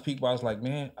around all these people, I was like,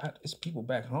 man, it's people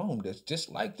back home that's just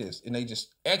like this. And they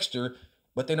just extra,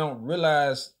 but they don't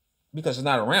realize because it's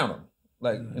not around them.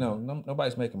 Like,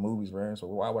 nobody's making movies, man. So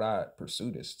why would I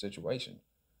pursue this situation?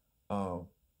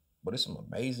 But it's some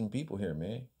amazing people here,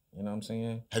 man. You know what I'm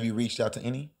saying? Have you reached out to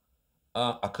any?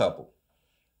 A couple.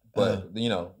 But,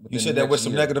 you said there was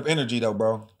some negative energy though,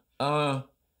 bro.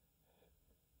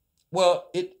 Well,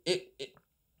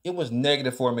 it was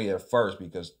negative for me at first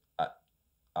because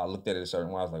I looked at it a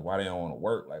certain way. I was like, why they don't want to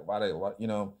work? Like, why,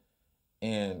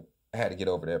 and I had to get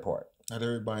over that part. Not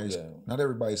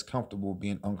everybody's comfortable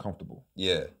being uncomfortable.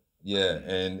 Yeah.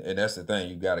 And that's the thing.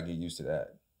 You got to get used to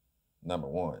that. Number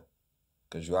one,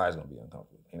 because your eyes going to be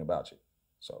uncomfortable. It ain't about you.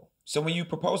 So when you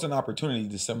propose an opportunity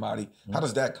to somebody, how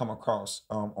does that come across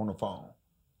on the phone?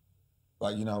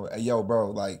 Like, hey, yo,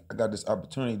 bro, like, I got this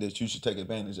opportunity that you should take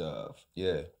advantage of.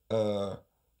 Yeah.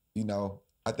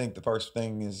 I think the first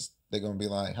thing is they're going to be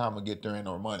like, how I'm going to get there ain't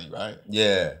no money, right?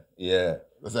 Yeah.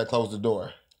 Does that close the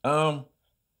door?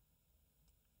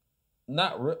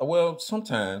 Well,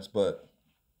 sometimes, but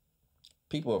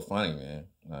people are funny, man.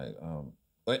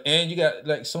 Like, and you got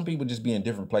like some people just be in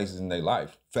different places in their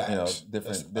life. Facts.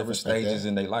 Different stages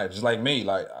in their life. Just like me,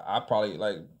 like I probably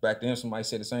like back then somebody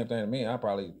said the same thing to me. I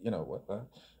probably,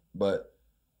 but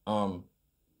the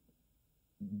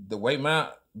way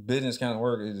my business kind of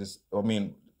work is just,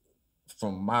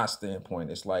 from my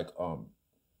standpoint, it's like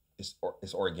it's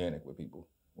organic with people.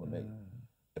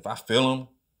 If I feel them,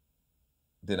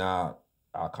 then I'll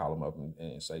call them up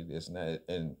and say this and that.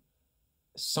 And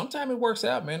sometimes it works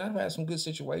out, man. I've had some good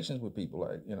situations with people,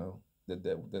 like,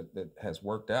 that has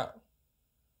worked out.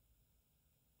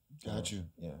 Got you.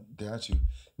 Yeah. Got you.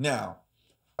 Now,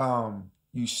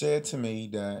 you said to me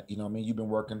that, you've been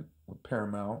working with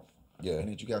Paramount. Yeah. And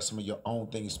that you got some of your own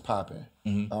things popping.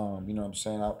 Mm-hmm. You know what I'm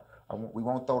saying? We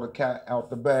won't throw the cat out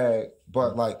the bag,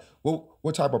 but like,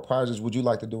 what type of projects would you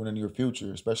like to do in the near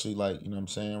future, especially like,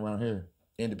 around here?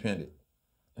 Independent.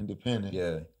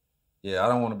 Yeah, I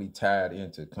don't want to be tied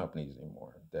into companies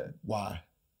anymore. Why?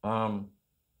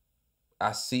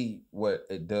 I see what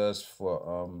it does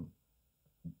for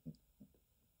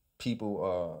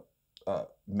people,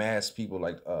 mass people.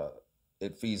 Like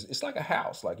it feeds. It's like a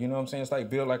house. Like, you know what I'm saying? It's like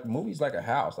build like movies like a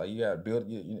house. Like you gotta build.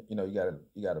 You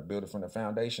gotta build it from the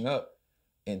foundation up,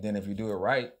 and then if you do it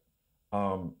right,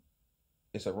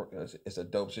 it's a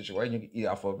dope situation. You can eat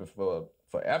off of it for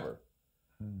forever.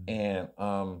 And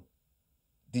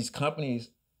these companies,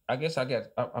 I guess I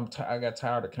got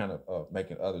tired of kind of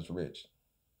making others rich.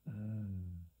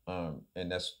 And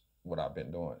that's what I've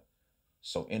been doing.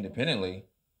 So independently,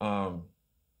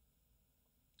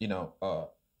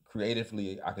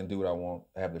 creatively, I can do what I want.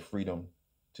 I have the freedom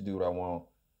to do what I want.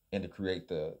 and to create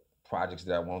the projects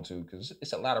that I want to, because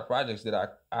it's a lot of projects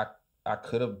that I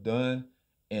could have done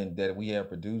and that we have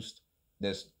produced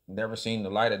that's never seen the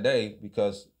light of day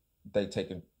because they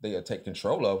take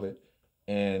control of it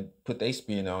and put their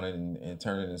spin on it and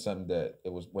turn it into something that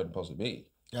it wasn't supposed to be.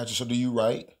 Gotcha. So do you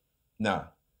write? Nah,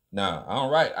 nah, I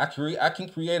don't write. I can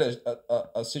create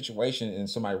a situation and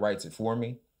somebody writes it for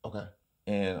me, Okay.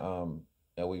 and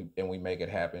we make it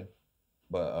happen.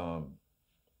 But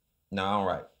no, I don't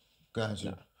write. Gotcha.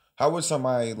 No. How would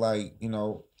somebody like,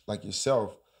 like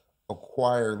yourself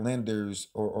acquire lenders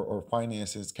or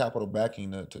finances, capital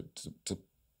backing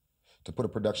to put a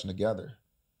production together?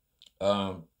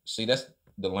 See, that's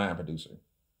the line producer.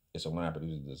 It's a line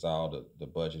producer that's all the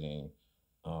budgeting,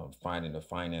 finding the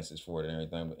finances for it and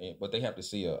everything. But they have to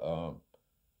see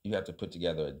you have to put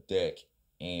together a deck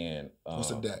and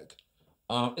What's a deck?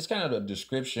 It's kind of a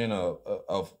description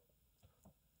of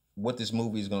what this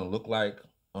movie is going to look like,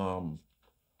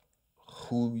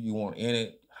 who you want in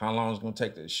it, how long it's going to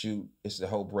take to shoot. It's the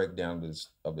whole breakdown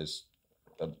of this.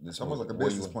 It's almost like a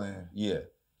business plan. Yeah.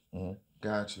 Mm-hmm.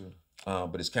 Got you.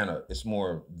 But it's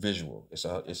more visual. It's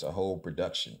a whole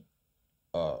production,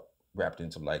 wrapped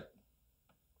into like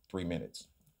 3 minutes,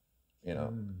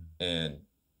 and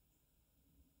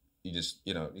you just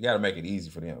you got to make it easy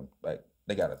for them. Like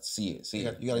they got to see it. You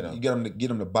got to get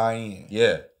them to buy in.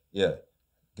 Yeah.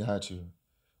 Got you.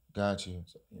 So,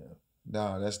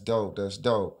 No, that's dope. That's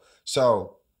dope.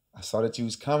 So I saw that you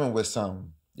was coming with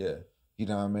something. Yeah. You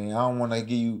know what I mean? I don't want to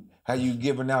give you how you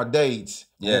giving out dates.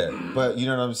 Yeah. But you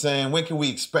know what I'm saying? When can we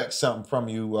expect something from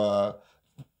you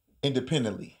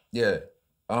independently? Yeah.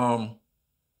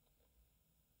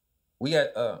 We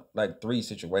got like 3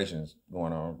 situations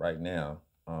going on right now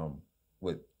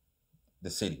with the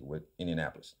city, with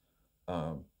Indianapolis.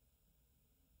 I'm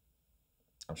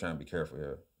trying to be careful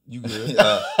here. You good?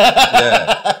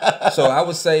 Yeah. So I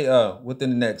would say within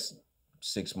the next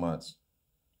 6 months.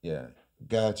 Yeah.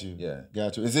 Got you. Yeah.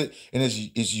 Got you.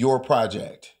 It's your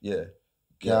project? Yeah.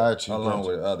 Got you. Along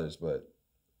with others, but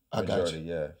I got you.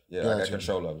 Yeah. I got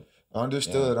control of it.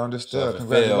 Understood. So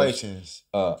Congratulations.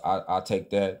 Fails, I'll take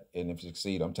that, and if it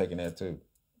succeed, I'm taking that too.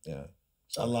 Yeah.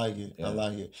 So, I like it. Yeah. I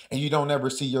like it. And you don't ever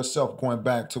see yourself going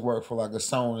back to work for like a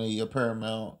Sony, a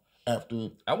Paramount after?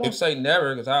 I won't say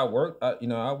never, because I work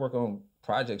on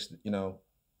projects,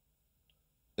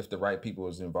 if the right people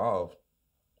is involved.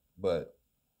 But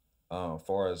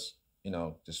far as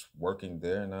just working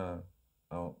there, nah,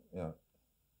 I don't.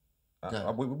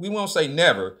 We won't say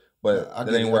never, but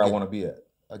that ain't where I want to be at.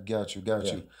 I got you.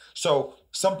 So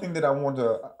something that I want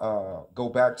to go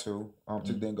back to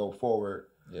then go forward.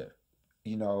 Yeah.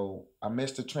 I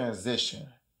missed the transition.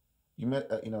 You met,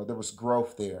 there was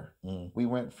growth there. Mm. We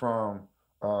went from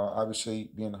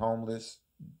obviously being homeless,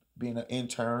 being an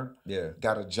intern,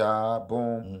 got a job,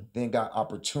 boom, then got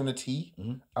opportunity.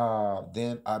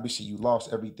 Then obviously you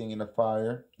lost everything in the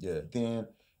fire. Yeah. Then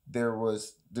there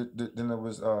was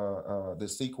the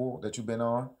sequel that you've been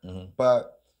on.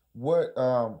 But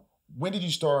when did you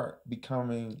start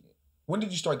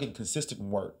getting consistent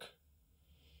work?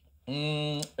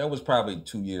 It was probably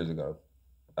 2 years ago.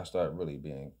 I started really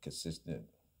being consistent.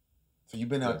 So you've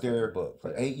been out there for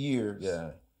 8 years.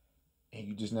 Yeah. And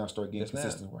you just now start getting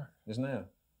consistent work. Just now.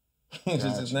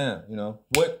 Just now,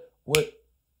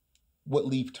 What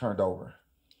leaf turned over?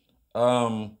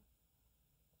 I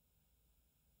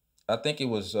think it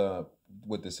was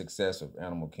with the success of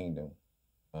Animal Kingdom.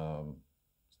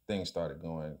 Things started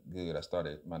going good.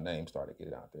 My name started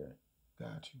getting out there.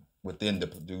 Got you. Within the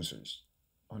producers.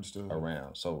 Understood.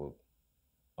 Around. So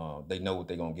they know what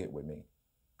they're gonna get with me.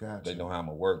 Got you. They know how I'm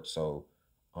gonna work. So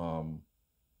and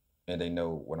they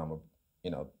know what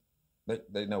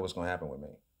they know what's gonna happen with me.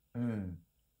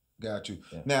 Got you.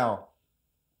 Yeah. Now,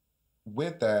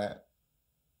 with that,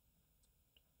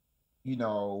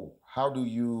 how do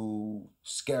you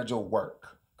schedule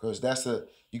work? Because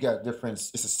you got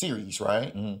it's a series,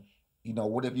 right?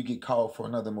 What if you get called for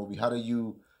another movie? How do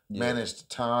you manage the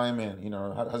time and,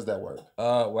 how does that work?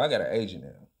 Well, I got an agent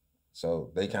now.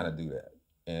 So they kind of do that.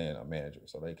 And a manager.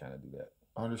 So they kind of do that.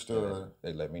 Understood.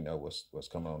 They let me know what's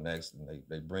coming on next. And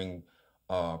they bring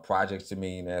projects to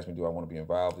me and ask me, do I want to be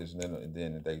involved with this? And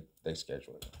then they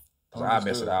schedule it. So I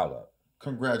mess it all up.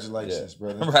 Congratulations,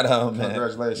 brother. Right on, man.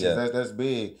 Congratulations. Yeah. That's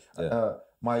big. Yeah.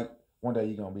 Mike, one day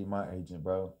you're going to be my agent,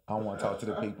 bro. I want to talk to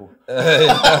the people.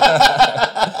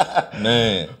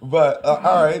 Man. But,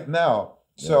 all right, now,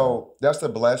 so that's a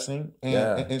blessing.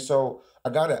 And so I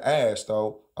got to ask,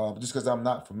 though, just because I'm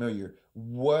not familiar,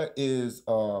 what is,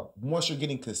 once you're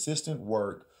getting consistent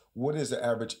work, what is the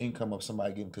average income of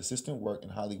somebody getting consistent work in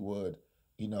Hollywood,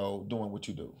 you know, doing what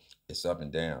you do? It's up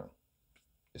and down.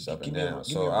 It's up and Give me down. a, give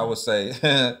me So a I run. would say,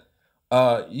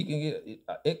 you can get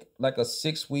it like a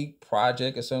 6 week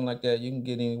project or something like that. You can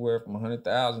get anywhere from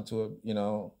 100,000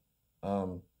 to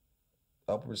um,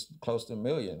 upwards close to 1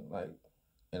 million. Like,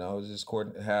 it's just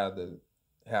according to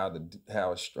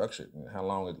how it's structured and how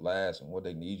long it lasts and what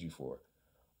they need you for.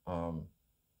 Um,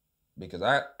 because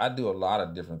I do a lot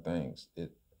of different things.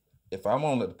 If I'm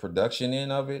on the production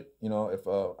end of it,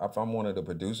 if I'm one of the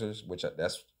producers,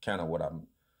 that's kind of what I'm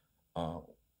uh,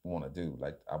 want to do.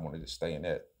 Like I wanted to stay in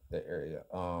that area.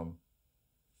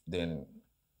 Then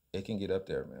it can get up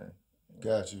there, man.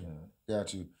 Got you.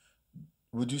 Got you.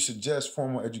 Would you suggest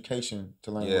formal education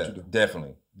to learn what Yeah, you do?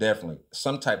 definitely.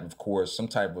 Some type of course, some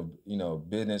type of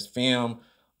business, film.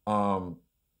 Um,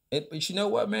 but you know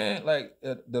what, man? Like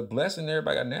the blessing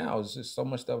everybody got now is just so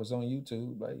much stuff is on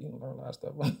YouTube. Like you can learn a lot of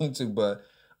stuff on YouTube. But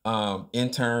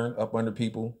intern up under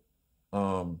people.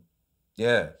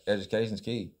 Yeah, education's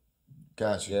key.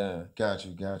 Got you. Yeah. Got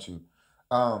you. Got you.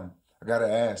 I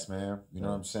gotta ask, man. You know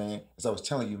Yeah. what I'm saying? As I was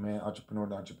telling you, man, entrepreneur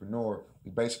to entrepreneur,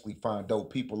 we basically find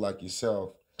dope people like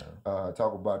yourself,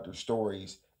 talk about their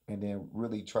stories, and then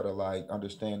really try to like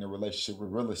understand the relationship with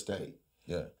real estate.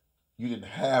 Yeah. You didn't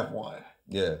have one.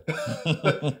 Yeah.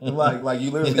 like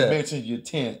you literally Yeah. mentioned your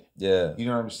tent. Yeah. You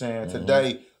know what I'm saying? Mhm.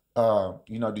 Today,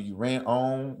 do you rent,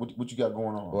 own? What you got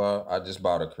going on? Well, I just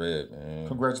bought a crib, man.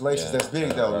 Congratulations, Yeah, that's big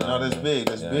yeah, though. right You know on, that's man. big.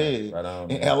 That's Yeah, big. right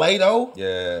on, In man. LA though?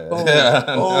 Yeah. Oh, Yeah,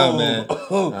 I know, oh, man.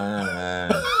 oh.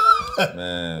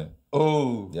 Man.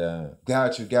 Oh, Yeah.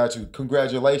 got you.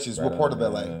 Congratulations. Right What part on,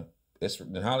 of LA? man. It's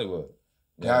in Hollywood.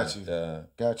 Got you. Yeah.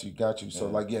 Got you. So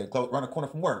Yeah. like, yeah, around the corner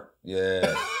from work.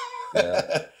 Yeah.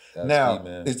 Yeah. That's Now, key,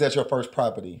 man. is that your first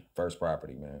property? First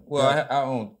property, man. Well, I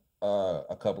own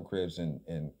a couple cribs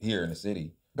in here in the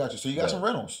city. Got you. So you got some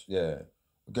rentals. Yeah.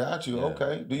 Got you. Yeah.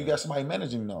 Okay. Do you Yeah. got somebody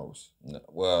managing those? No,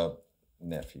 well,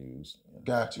 nephews.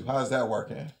 Got you. How's that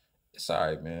working? It's all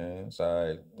right, man. It's all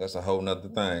right. That's a whole nother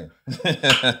thing.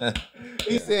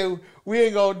 He said we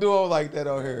ain't gonna do it like that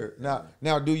on here.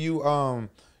 Now, do you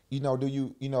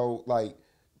like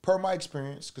per my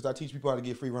experience, because I teach people how to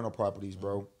get free rental properties,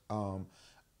 bro.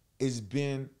 It's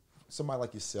been somebody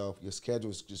like yourself. Your schedule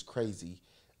is just crazy.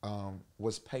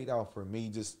 What's paid off for me,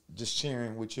 just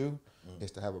sharing with you,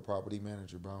 is to have a property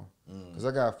manager, bro. Because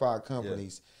I got 5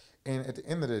 companies. Yeah. And at the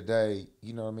end of the day,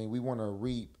 you know what I mean, we want to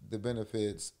reap the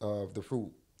benefits of the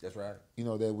fruit. That's right. You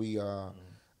know, that we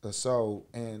sow.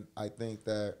 And I think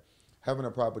that having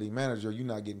a property manager, you're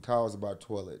not getting calls about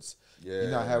toilets. Yeah,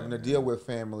 you're not having to deal with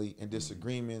family and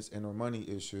disagreements and or money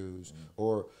issues.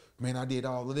 Or, man, I did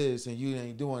all of this and you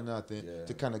ain't doing nothing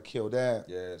to kind of kill that.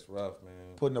 Yeah, it's rough,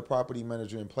 man. Putting a property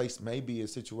manager in place may be a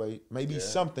situation, maybe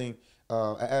something,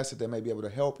 an asset that may be able to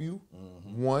help you.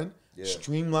 One,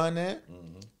 streamline that.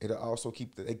 It'll also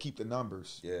keep the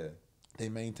numbers. Yeah. They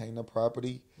maintain the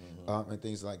property and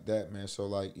things like that, man. So,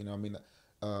 like, you know, I mean,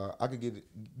 I could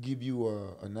give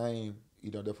you a name, you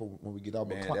know, therefore when we get out.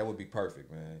 Man, that would be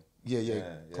perfect, man. Yeah.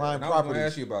 Client properties. I was going to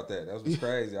ask you about that. That was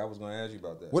crazy. I was going to ask you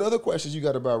about that. What other questions you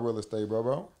got about real estate,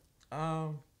 bro?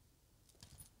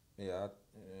 Yeah,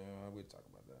 we talk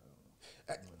about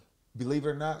that. Believe it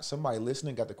or not, somebody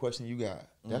listening got the question you got.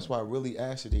 That's why I really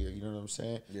asked it here. You know what I'm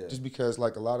saying? Yeah. Just because,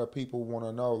 like, a lot of people want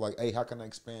to know, like, hey, how can I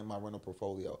expand my rental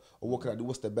portfolio? Or what can I do?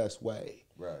 What's the best way?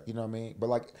 Right. You know what I mean? But,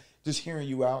 like, just hearing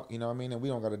you out, you know what I mean? And we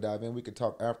don't got to dive in. We can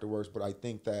talk afterwards. But I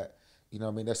think that, you know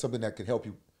what I mean, that's something that could help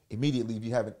you immediately if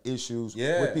you're having issues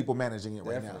with people managing it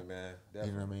right now. Man.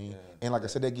 Definitely, you know what I mean? Yeah. And like I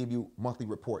said, they give you monthly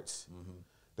reports.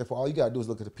 Therefore, all you gotta do is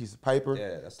look at a piece of paper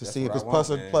to see if it's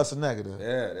plus or negative.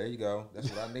 Yeah, there you go.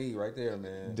 That's what I need right there,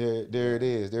 man. There it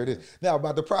is. Now,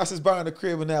 about the process buying a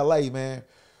crib in LA, man.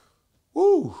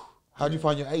 Woo! How'd you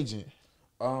find your agent?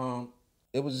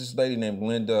 It was this lady named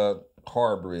Linda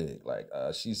Harbrig. Like,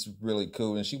 she's really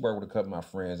cool, and she worked with a couple of my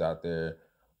friends out there.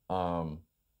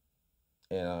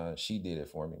 And she did it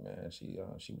for me, man. She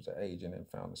was an agent and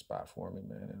found a spot for me,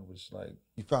 man. And it was like,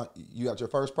 you got your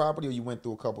first property, or you went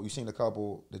through a couple? You seen a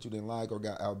couple that you didn't like or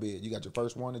got outbid? You got your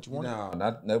first one that you wanted?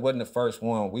 No, that wasn't the first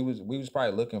one. We was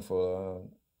probably looking for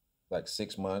like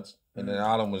 6 months, and then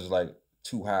all of them was like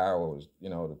too high, or was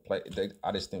the play.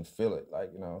 I just didn't feel it,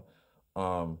 like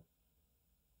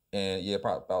and yeah,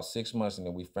 probably about 6 months, and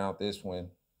then we found this one.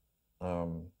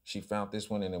 She found this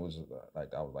one, and it was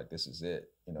like, I was like, this is it.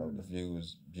 The view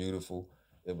was beautiful.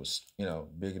 It was,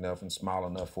 big enough and small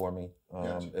enough for me.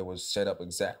 It was set up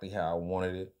exactly how I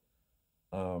wanted it.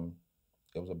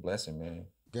 It was a blessing, man.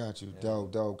 Got you. Yeah.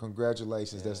 Dope.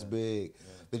 Congratulations. Yeah. That's big. Yeah.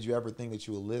 Did you ever think that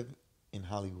you would live in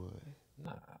Hollywood?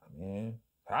 Nah, man.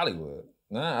 Hollywood?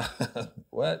 Nah.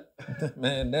 What?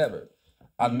 Man, never.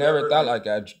 I never thought like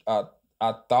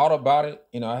I thought about it.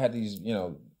 You know, I had these, you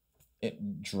know,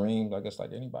 dreams. I guess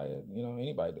like anybody, you know,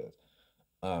 anybody does.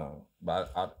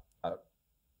 But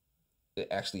it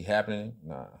actually happening,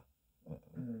 nah,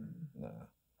 nah.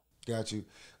 Got you.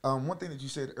 One thing that you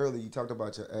said earlier, you talked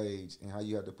about your age and how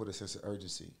you had to put a sense of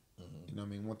urgency. You know what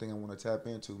I mean? One thing I want to tap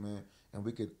into, man, and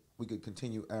we could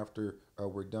continue after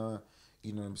we're done.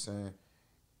 You know what I'm saying?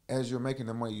 As you're making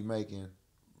the money you're making,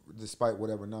 despite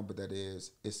whatever number that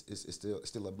is, it's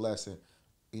still a blessing.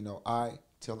 You know, I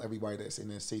tell everybody that's in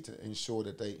this seat to ensure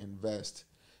that they invest,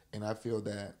 and I feel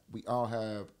that we all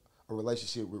have a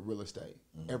relationship with real estate.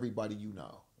 Everybody you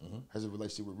know has a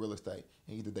relationship with real estate,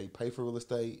 and either they pay for real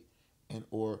estate and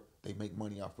or they make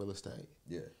money off real estate.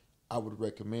 Yeah. I would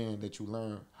recommend that you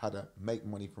learn how to make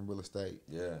money from real estate.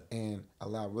 Yeah. And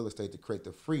allow real estate to create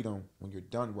the freedom when you're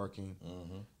done working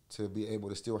to be able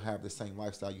to still have the same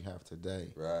lifestyle you have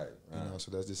today. Right. You know,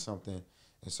 so that's just something.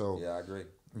 And so, yeah, I agree.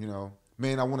 You know,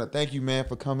 man, I want to thank you, man,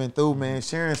 for coming through, man,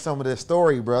 sharing some of this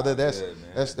story, brother. That's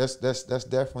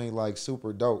definitely like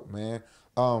super dope, man.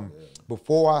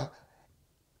 Before I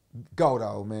go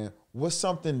though, man, what's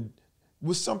something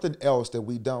else that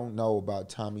we don't know about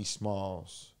Tommy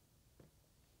Smalls?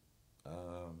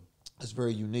 It's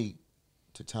very unique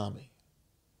to Tommy.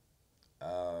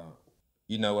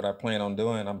 You know what I plan on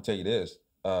doing? I'm gonna tell you this.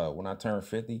 When I turn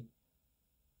 50,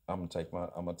 I'm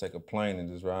gonna take a plane and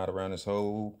just ride around this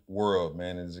whole world,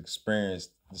 man, and just experience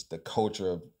just the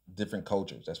culture of different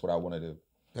cultures. That's what I want to do.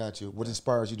 Got you. What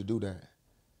inspires you to do that?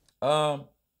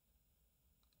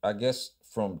 I guess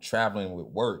from traveling with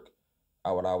work,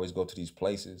 I would always go to these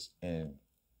places and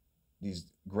these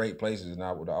great places, and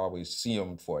I would always see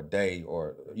them for a day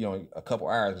or, you know, a couple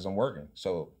hours because I'm working.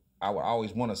 So I would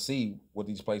always want to see what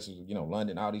these places, you know,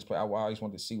 London, all these places, I would always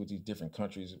want to see what these different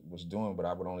countries was doing, but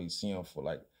I would only see them for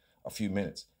like a few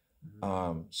minutes.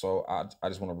 So I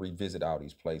just want to revisit all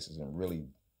these places and really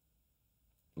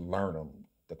learn them,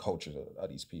 the cultures of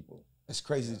these people. It's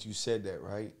crazy that you said that,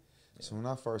 right? Yeah. So when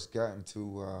I first got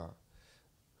into,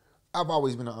 I've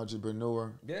always been an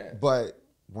entrepreneur. Yeah. But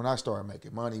when I started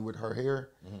making money with her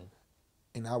hair,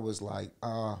 and I was like,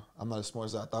 I'm not as smart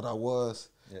as I thought I was.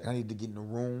 Yeah. I need to get in the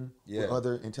room with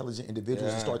other intelligent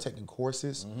individuals and start taking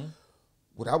courses.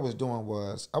 What I was doing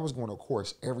was I was going to a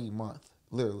course every month,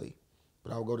 literally.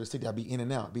 But I would go to the city. I'd be in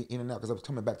and out because I was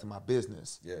coming back to my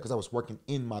business because I was working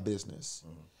in my business.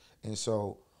 And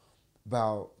so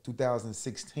about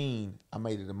 2016, I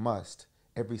made it a must.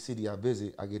 Every city I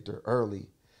visit, I get there early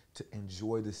to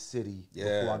enjoy the city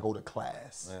before I go to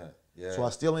class. So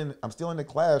I'm still in the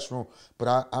classroom,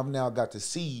 but I've now got to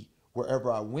see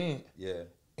wherever I went,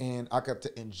 and I got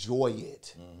to enjoy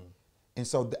it. And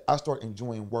so I started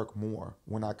enjoying work more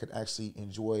when I could actually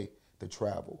enjoy the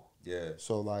travel.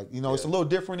 So like, you know, it's a little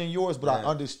different than yours, but I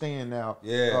understand now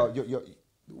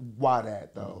why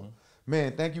that though.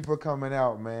 Man, thank you for coming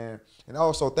out, man. And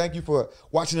also, thank you for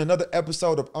watching another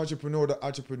episode of Entrepreneur to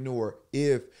Entrepreneur.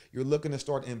 If you're looking to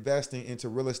start investing into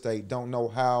real estate, don't know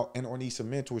how, and or need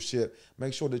some mentorship,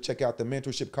 make sure to check out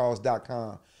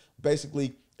thementorshipcalls.com.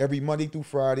 Basically, every Monday through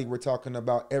Friday, we're talking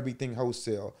about everything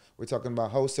wholesale. We're talking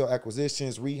about wholesale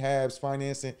acquisitions, rehabs,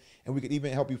 financing, and we could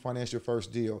even help you finance your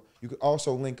first deal. You could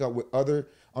also link up with other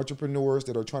entrepreneurs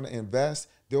that are trying to invest.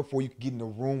 Therefore, you can get in a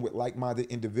room with like-minded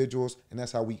individuals, and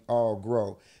that's how we all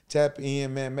grow. Tap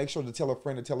in, man. Make sure to tell a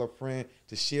friend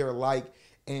to share, like,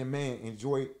 and, man,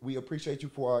 enjoy. We appreciate you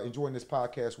for enjoying this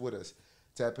podcast with us.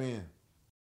 Tap in.